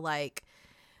about how like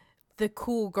the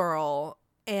cool girl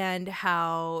and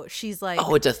how she's like,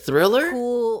 oh, it's a thriller?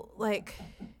 Cool, like,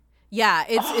 yeah,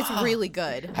 it's really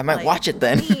good. I might like, watch it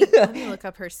then. let me look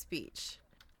up her speech.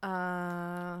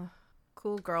 Cool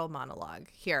girl monologue.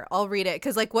 Here, I'll read it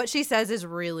because like what she says is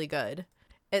really good.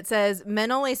 It says,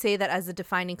 "Men always say that as a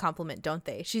defining compliment, don't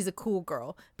they? She's a cool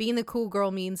girl. Being the cool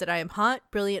girl means that I am hot,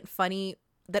 brilliant, funny,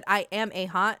 that I am a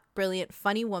hot, brilliant,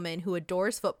 funny woman who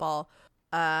adores football,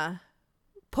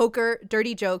 poker,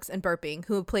 dirty jokes, and burping,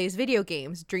 who plays video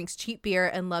games, drinks cheap beer,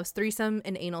 and loves threesome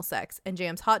and anal sex, and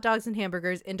jams hot dogs and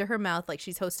hamburgers into her mouth like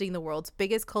she's hosting the world's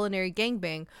biggest culinary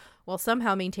gangbang while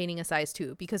somehow maintaining a size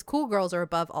 2, because cool girls are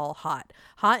above all hot.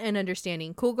 Hot and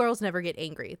understanding, cool girls never get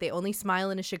angry. They only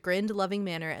smile in a chagrined, loving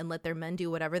manner and let their men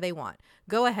do whatever they want.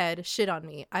 Go ahead, shit on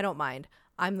me. I don't mind.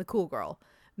 I'm the cool girl.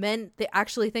 Men, they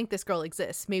actually think this girl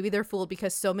exists. Maybe they're fooled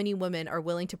because so many women are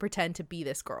willing to pretend to be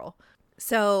this girl.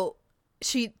 So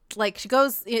she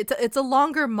goes, it's a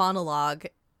longer monologue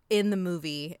in the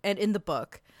movie and in the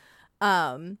book.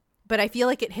 But I feel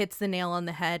like it hits the nail on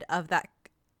the head of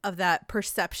that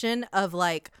perception of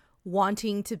like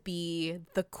wanting to be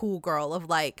the cool girl, of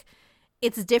like,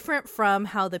 it's different from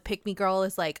how the pick me girl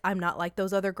is like, I'm not like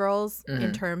those other girls,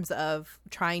 in terms of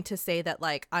trying to say that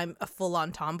like I'm a full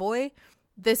on tomboy.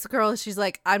 This girl, she's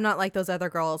like, I'm not like those other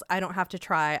girls. I don't have to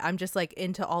try. I'm just like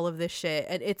into all of this shit.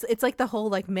 And it's like the whole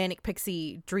like manic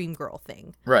pixie dream girl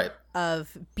thing. Right.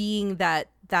 Of being that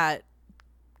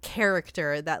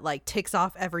character that like ticks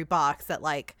off every box that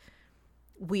like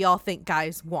we all think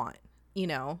guys want, you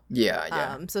know?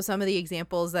 Yeah. So some of the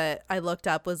examples that I looked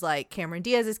up was like Cameron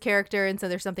Diaz's character, and so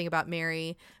there's something about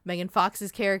Mary, Megan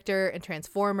Fox's character and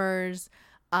Transformers,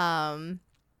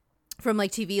 from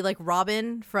like TV, like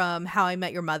Robin from How I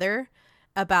Met Your Mother,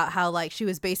 about how like she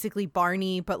was basically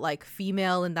Barney but like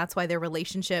female, and that's why their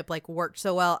relationship like worked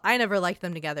so well. I never liked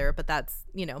them together, but that's,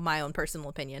 you know, my own personal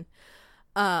opinion.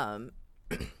 But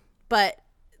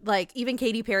like even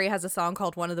Katy Perry has a song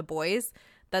called One of the Boys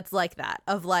that's like that,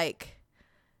 of like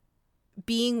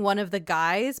being one of the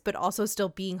guys but also still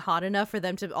being hot enough for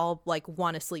them to all like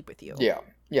want to sleep with you.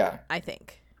 Yeah. I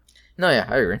think. No, yeah,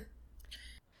 I agree.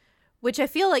 Which I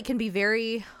feel like can be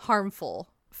very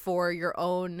harmful for your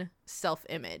own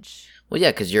self-image. Well, yeah,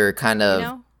 because you're kind of, you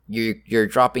know? you're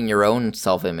dropping your own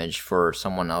self-image for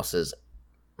someone else's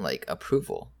like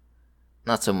approval.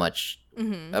 Not so much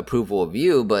approval of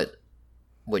you, but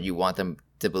what you want them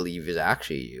to believe is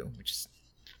actually you. Which is,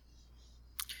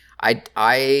 I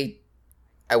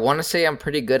want to say I'm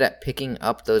pretty good at picking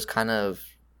up those kind of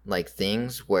like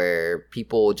things where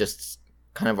people just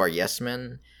kind of are yes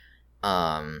men.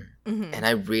 And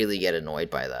I really get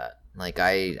annoyed by that. Like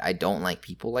I don't like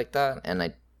people like that, and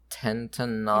I tend to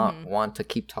not want to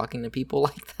keep talking to people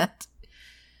like that.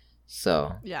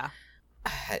 So yeah,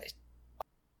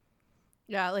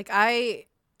 like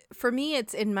for me,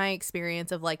 it's in my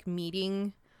experience of like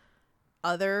meeting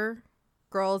other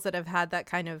girls that have had that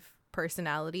kind of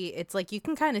personality, it's like you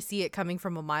can kind of see it coming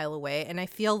from a mile away, and I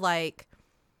feel like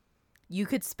you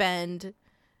could spend,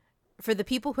 for the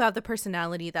people who have the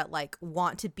personality that like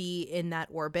want to be in that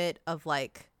orbit of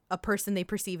like a person they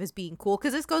perceive as being cool,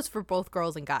 because this goes for both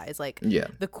girls and guys, like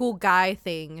the cool guy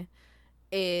thing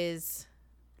is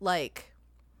like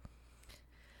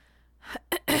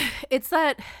it's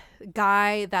that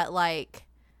guy that like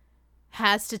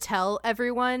has to tell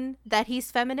everyone that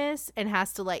he's feminist and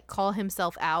has to like call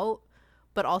himself out,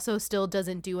 but also still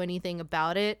doesn't do anything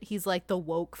about it. He's like the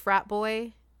woke frat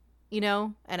boy, you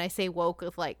know? And I say woke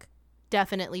with like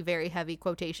definitely very heavy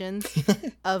quotations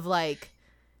of like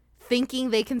thinking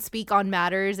they can speak on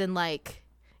matters and like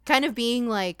kind of being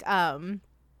like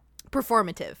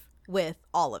performative with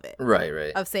all of it.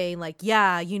 Right. Of saying like,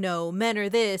 yeah, you know, men are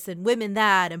this and women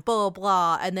that and blah,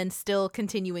 blah, and then still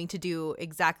continuing to do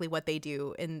exactly what they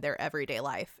do in their everyday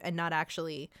life and not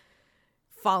actually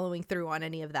following through on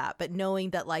any of that, but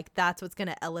knowing that like that's what's going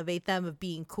to elevate them, of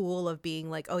being cool, of being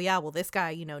like, oh yeah, well this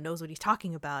guy, you know, knows what he's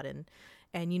talking about, and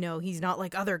you know, he's not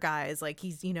like other guys, like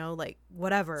he's, you know, like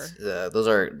whatever. Those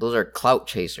are clout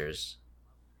chasers.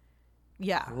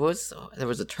 Yeah. There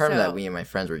was a term that me and my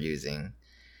friends were using.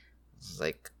 It's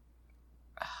like,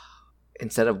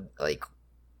 instead of like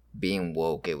being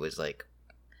woke, it was like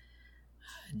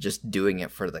just doing it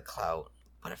for the clout.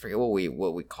 But I forget what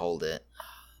we called it.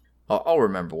 I'll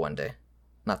remember one day.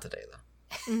 Not today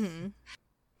though. Mm-hmm.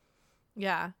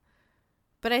 Yeah.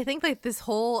 But I think like this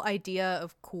whole idea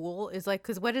of cool is like,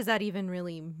 because what does that even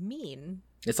really mean?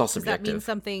 It's all subjective. Does that mean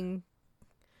something?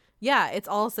 Yeah, it's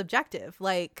all subjective.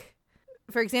 Like,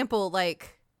 for example,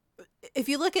 like if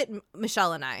you look at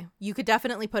Michelle and I, you could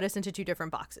definitely put us into two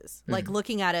different boxes. Like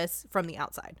looking at us from the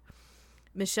outside.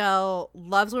 Michelle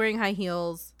loves wearing high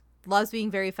heels, loves being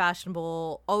very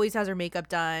fashionable, always has her makeup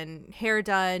done, hair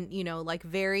done, you know, like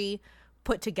very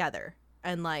put together.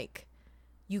 And like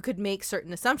you could make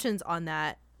certain assumptions on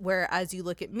that, whereas you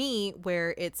look at me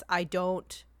where it's, I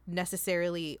don't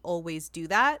necessarily always do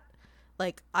that.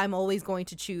 Like I'm always going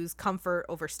to choose comfort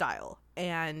over style.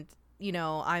 And, you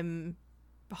know, I'm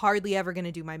hardly ever going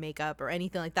to do my makeup or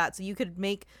anything like that. So you could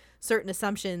make certain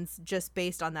assumptions just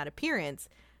based on that appearance.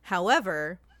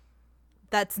 However,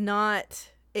 that's not,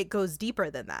 it goes deeper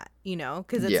than that, you know,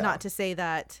 because it's not to say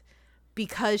that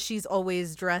because she's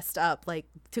always dressed up like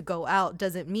to go out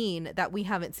doesn't mean that we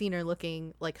haven't seen her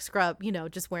looking like scrub, you know,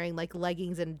 just wearing like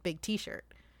leggings and big t-shirt.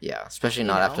 Yeah, especially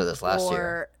not after this last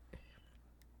year.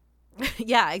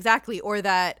 Yeah, exactly. Or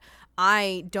that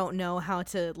I don't know how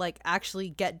to like actually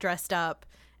get dressed up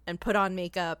and put on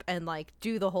makeup and like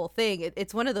do the whole thing.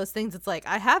 It's one of those things. It's like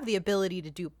I have the ability to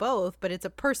do both, but it's a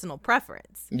personal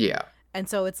preference. Yeah. And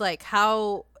so it's like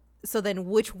how, so then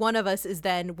which one of us is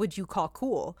then would you call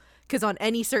cool? Because on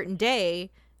any certain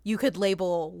day, you could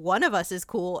label one of us as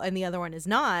cool and the other one is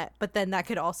not, but then that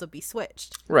could also be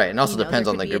switched. Right. And also depends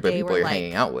on the group of people you're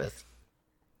hanging out with.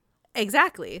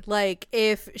 Exactly. Like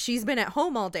if she's been at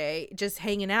home all day just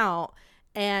hanging out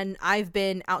and I've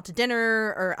been out to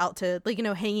dinner or out to like, you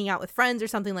know, hanging out with friends or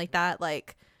something like that,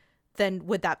 like then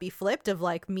would that be flipped of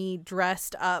like me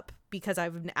dressed up because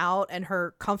I've been out and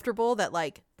her comfortable, that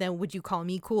like then would you call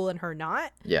me cool and her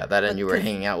not? Yeah, that and you were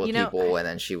hanging out with people and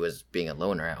then she was being a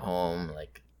loner at home.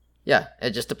 Like, yeah, it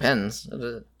just depends.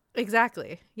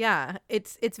 Exactly. Yeah.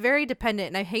 It's very dependent.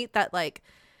 And I hate that like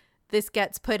this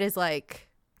gets put as like,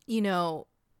 you know,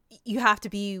 you have to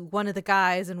be one of the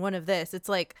guys and one of this. It's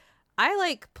like, I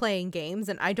like playing games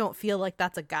and I don't feel like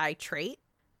that's a guy trait.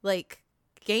 Like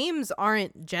games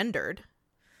aren't gendered.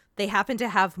 They happen to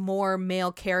have more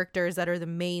male characters that are the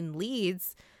main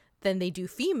leads than they do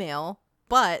female.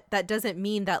 But that doesn't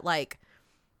mean that like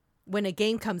when a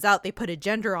game comes out, they put a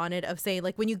gender on it of saying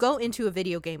like when you go into a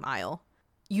video game aisle,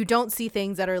 you don't see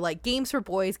things that are like games for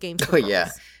boys, games for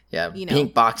girls. Yeah. You know?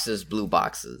 Pink boxes, blue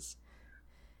boxes.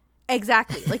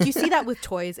 Exactly. Like you see that with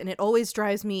toys and it always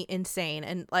drives me insane.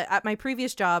 And like at my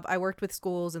previous job, I worked with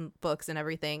schools and books and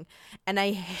everything. And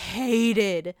I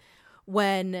hated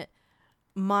when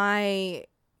my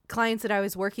clients that I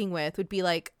was working with would be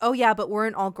like, oh yeah, but we're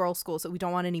an all girls school, so we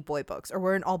don't want any boy books. Or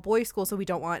we're an all boys school, so we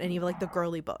don't want any of like the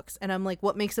girly books. And I'm like,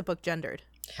 what makes a book gendered?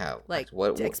 How? Like,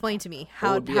 what explain to me.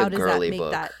 How does that make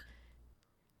book? that?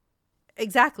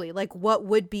 Exactly. Like what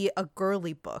would be a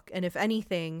girly book? And if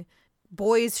anything,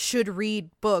 boys should read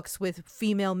books with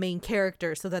female main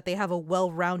characters so that they have a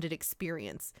well-rounded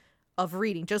experience of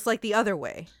reading, just like the other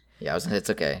way. Yeah, it's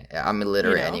okay. I'm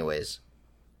illiterate anyways,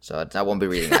 so I won't be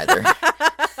reading either.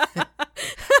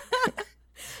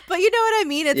 But you know what I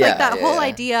mean? It's like that whole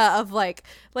idea of like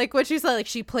what she said, like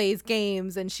she plays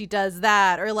games and she does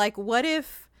that. Or like, what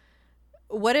if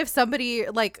somebody,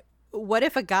 like, what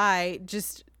if a guy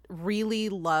just really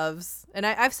loves, and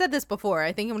I've said this before,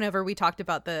 I think whenever we talked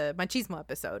about the machismo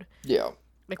episode,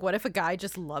 like what if a guy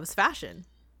just loves fashion,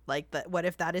 like that, what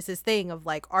if that is his thing of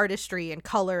like artistry and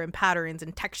color and patterns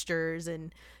and textures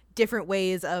and different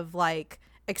ways of like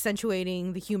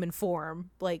accentuating the human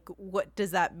form? Like what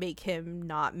does that make him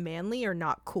not manly or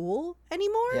not cool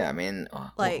anymore? Yeah, I mean,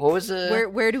 like what was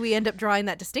it? Where do we end up drawing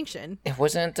that distinction? It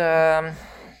wasn't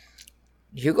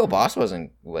Hugo Boss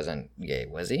wasn't gay,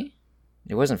 was he?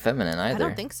 It wasn't feminine either. I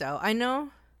don't think so. I know.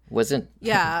 Wasn't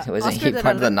he Oscar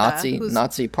part of the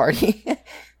Nazi party?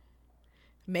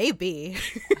 Maybe.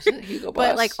 Hugo Boss?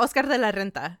 But like Oscar de la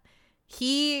Renta,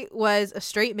 he was a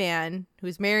straight man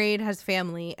who's married, has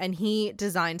family, and he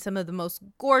designed some of the most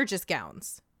gorgeous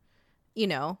gowns, you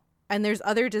know. And there's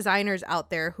other designers out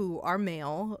there who are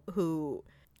male who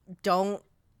don't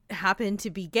happen to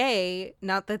be gay.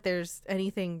 Not that there's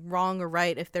anything wrong or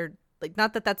right if they're like,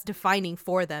 not that that's defining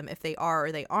for them if they are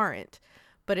or they aren't,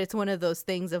 but it's one of those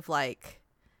things of like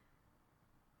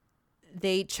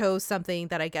they chose something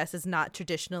that I guess is not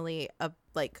traditionally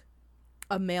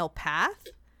a male path,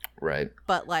 right?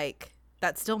 But like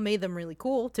that still made them really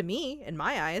cool to me in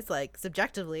my eyes, like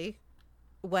subjectively.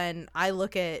 When I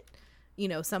look at, you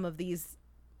know, some of these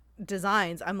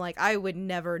designs, I'm like, I would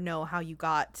never know how you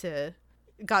got to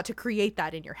create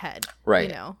that in your head, right?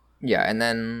 You know. Yeah, and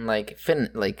then like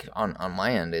on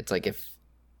my end, it's like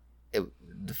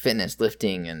the fitness,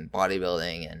 lifting, and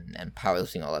bodybuilding and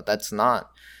powerlifting, all that's not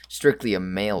strictly a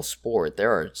male sport.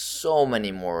 There are so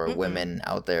many more women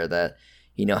out there that,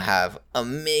 you know, have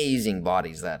amazing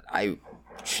bodies that I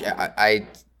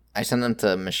send them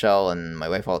to Michelle and my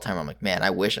wife all the time. I'm like, man, I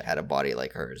wish I had a body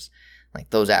like hers. Like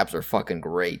those abs are fucking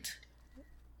great.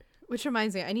 Which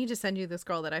reminds me, I need to send you this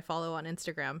girl that I follow on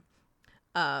Instagram.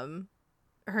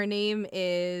 Her name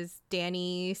is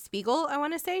Danny Spiegel, I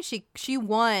want to say. She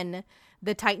won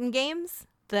the Titan Games,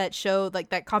 that show, like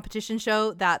that competition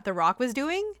show that The Rock was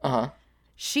doing. Uh-huh.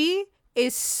 She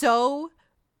is so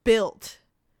built.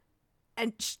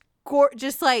 And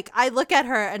just like I look at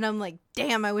her and I'm like,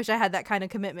 damn, I wish I had that kind of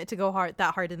commitment to go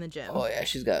that hard in the gym. Oh yeah,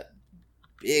 she's got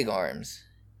big arms.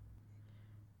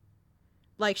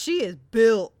 Like she is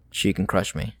built. She can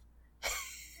crush me.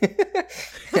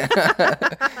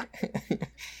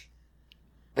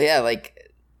 But yeah,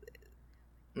 like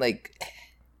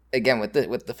again with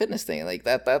the fitness thing, like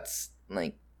that's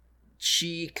like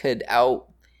she could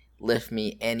outlift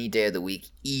me any day of the week,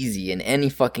 easy, in any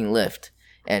fucking lift,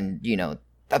 and you know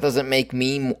that doesn't make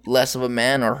me less of a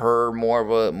man or her more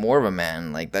of a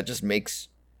man. Like that just makes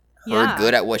her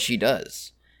good at what she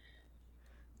does.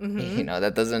 Mm-hmm. You know,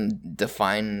 that doesn't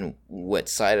define what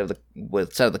side of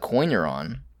the coin you're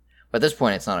on. But at this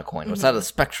point, it's not a coin. What side of the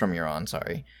spectrum you're on?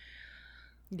 Sorry.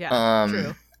 Yeah.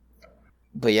 True.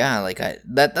 But yeah, like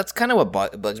that's kind of what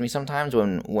bugs me sometimes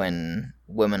when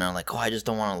women are like, "Oh, I just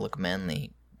don't want to look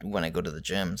manly when I go to the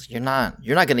gym." Like,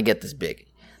 you're not gonna get this big.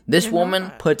 This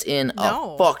woman puts in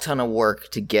a fuck ton of work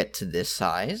to get to this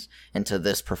size and to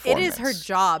this performance. It is her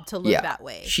job to look that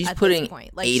way. She's putting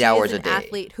 8 hours a day. She is an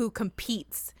athlete who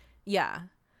competes. Yeah,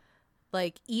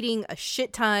 like eating a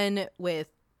shit ton with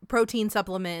protein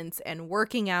supplements and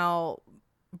working out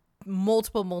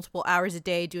multiple hours a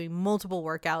day, doing multiple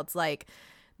workouts. Like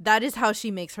that is how she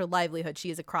makes her livelihood.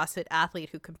 She is a CrossFit athlete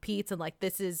who competes, and like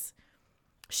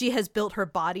she has built her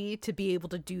body to be able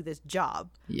to do this job.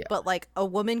 Yeah. But like a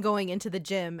woman going into the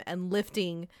gym and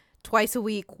lifting twice a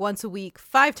week, once a week,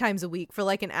 5 times a week for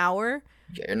like an hour,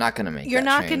 you're not gonna make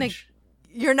that change.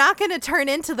 You're not going to turn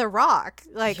into The Rock.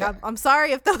 Like, yeah. I'm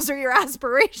sorry if those are your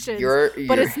aspirations,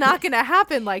 but it's not going to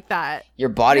happen like that. Your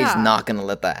body's not going to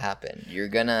let that happen. Your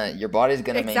body's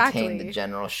going to maintain the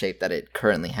general shape that it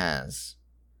currently has.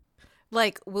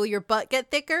 Like, will your butt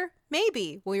get thicker?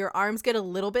 Maybe. Will your arms get a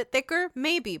little bit thicker?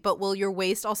 Maybe. But will your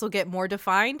waist also get more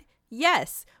defined?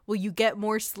 Yes. Will you get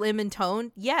more slim and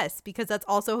toned? Yes, because that's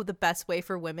also the best way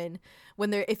for women when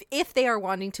they're if they are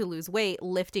wanting to lose weight,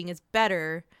 lifting is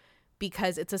better.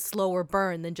 Because it's a slower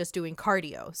burn than just doing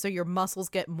cardio. So your muscles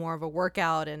get more of a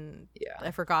workout, and I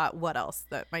forgot what else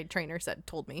that my trainer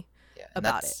told me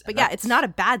about it. But yeah, it's not a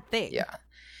bad thing. Yeah.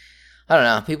 I don't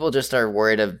know. People just are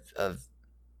worried of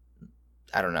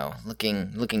I don't know,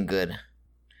 looking good.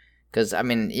 Because, I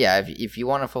mean, yeah, if you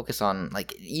want to focus on,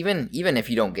 like, even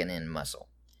if you don't get in muscle,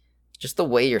 just the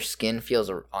way your skin feels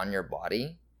on your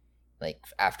body, like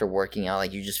after working out,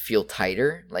 like you just feel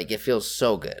tighter. Like it feels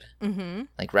so good. Mm-hmm.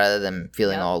 Like rather than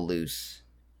feeling all loose.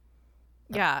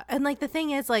 Yeah. And like the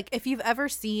thing is, like if you've ever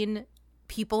seen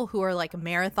people who are like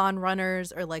marathon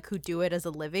runners or like who do it as a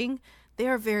living, they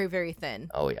are very, very thin.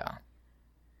 Oh yeah.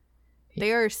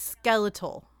 They are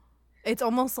skeletal. It's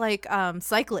almost like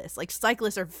cyclists. Like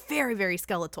cyclists are very, very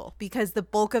skeletal because the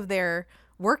bulk of their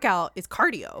workout is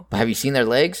cardio. But have you seen their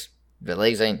legs? Their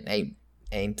legs ain't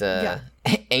ain't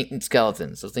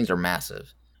skeletons. Those things are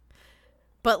massive.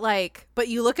 But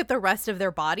you look at the rest of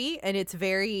their body and it's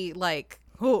very like,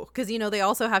 because you know they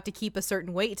also have to keep a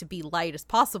certain weight to be light as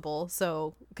possible.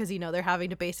 So because you know they're having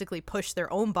to basically push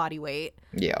their own body weight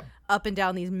up and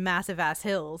down these massive ass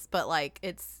hills. But like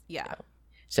it's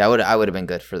See, I would have been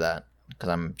good for that because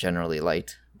I'm generally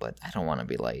light, but I don't want to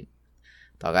be light,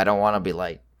 dog. I don't want to be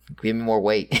light. Give me more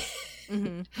weight.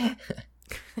 Mm-hmm.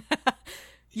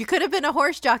 You could have been a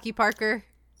horse jockey, Parker.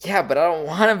 Yeah, but I don't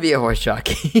want to be a horse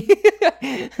jockey.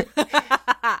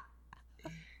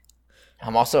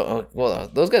 I'm also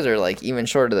those guys are like even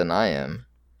shorter than I am.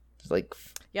 It's like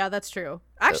yeah, that's true.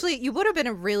 Actually, you would have been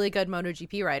a really good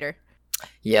MotoGP rider.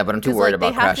 Yeah, but I'm too worried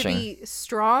about crashing. They have to be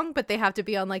strong, but they have to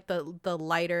be on like the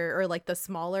lighter or like the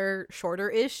smaller,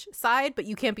 shorter-ish side. But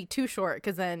you can't be too short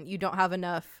because then you don't have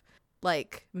enough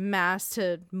like mass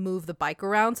to move the bike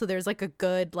around. So there's like a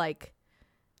good like.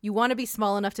 You want to be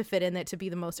small enough to fit in it to be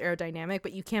the most aerodynamic,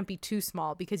 but you can't be too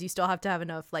small because you still have to have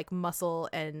enough like muscle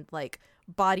and like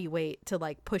body weight to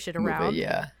like push it around.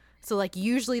 Yeah. So like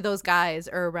usually those guys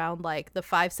are around like the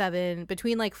 5'7",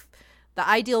 between like the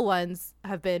ideal ones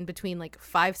have been between like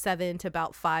 5'7" to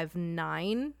about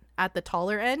 5'9" at the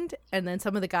taller end. And then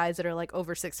some of the guys that are like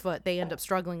over 6 foot, they end up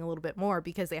struggling a little bit more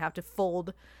because they have to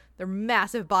fold their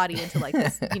massive body into like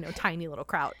this, tiny little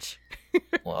crouch.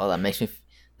 Well, that makes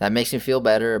me feel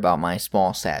better about my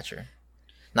small stature.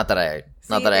 Not that I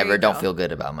ever don't feel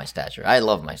good about my stature. I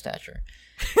love my stature.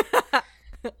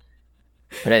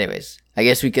 But anyways, I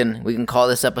guess we can call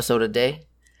this episode a day.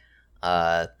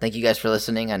 Thank you guys for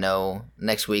listening. I know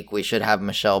next week we should have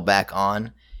Michelle back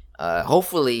on.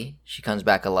 Hopefully she comes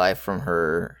back alive from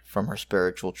her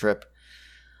spiritual trip.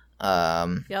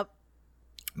 Yep.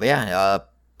 But yeah,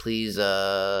 please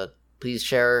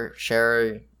share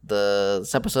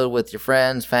this episode with your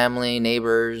friends, family,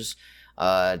 neighbors.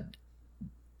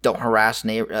 don't harass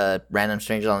random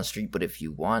strangers on the street, but if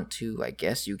you want to, I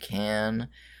guess you can,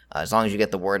 as long as you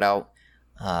get the word out.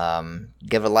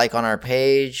 Give a like on our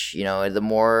page. You know, the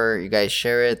more you guys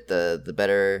share it, the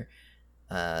better.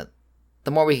 The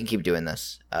more we can keep doing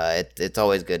this. It's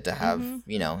always good to have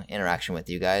interaction with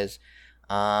you guys.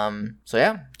 So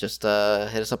yeah, just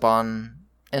hit us up on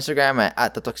Instagram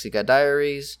at the Toxica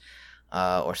Diaries,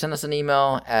 or send us an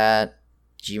email at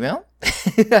Gmail.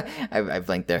 I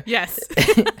blanked there. Yes.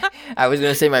 I was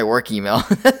gonna say my work email.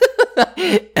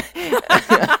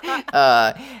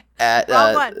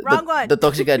 Wrong one. The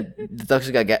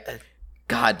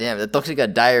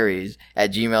Toxica Diaries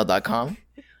at gmail.com.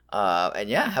 And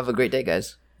yeah, have a great day,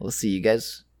 guys. We'll see you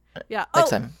guys next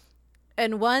time.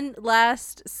 And one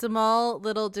last small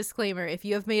little disclaimer. If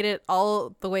you have made it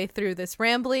all the way through this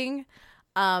rambling,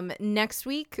 next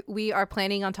week we are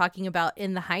planning on talking about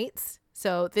In the Heights.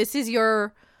 So this is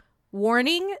your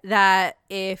warning that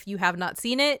if you have not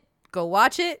seen it, go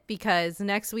watch it, because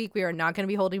next week we are not going to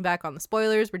be holding back on the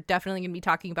spoilers. We're definitely going to be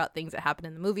talking about things that happen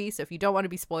in the movie. So if you don't want to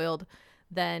be spoiled,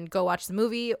 then go watch the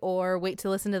movie or wait to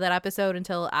listen to that episode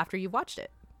until after you've watched it.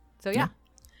 So yeah. All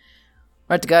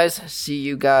right, guys. See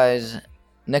you guys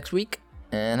next week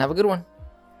and have a good one.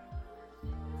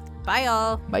 Bye,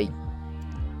 y'all. Bye.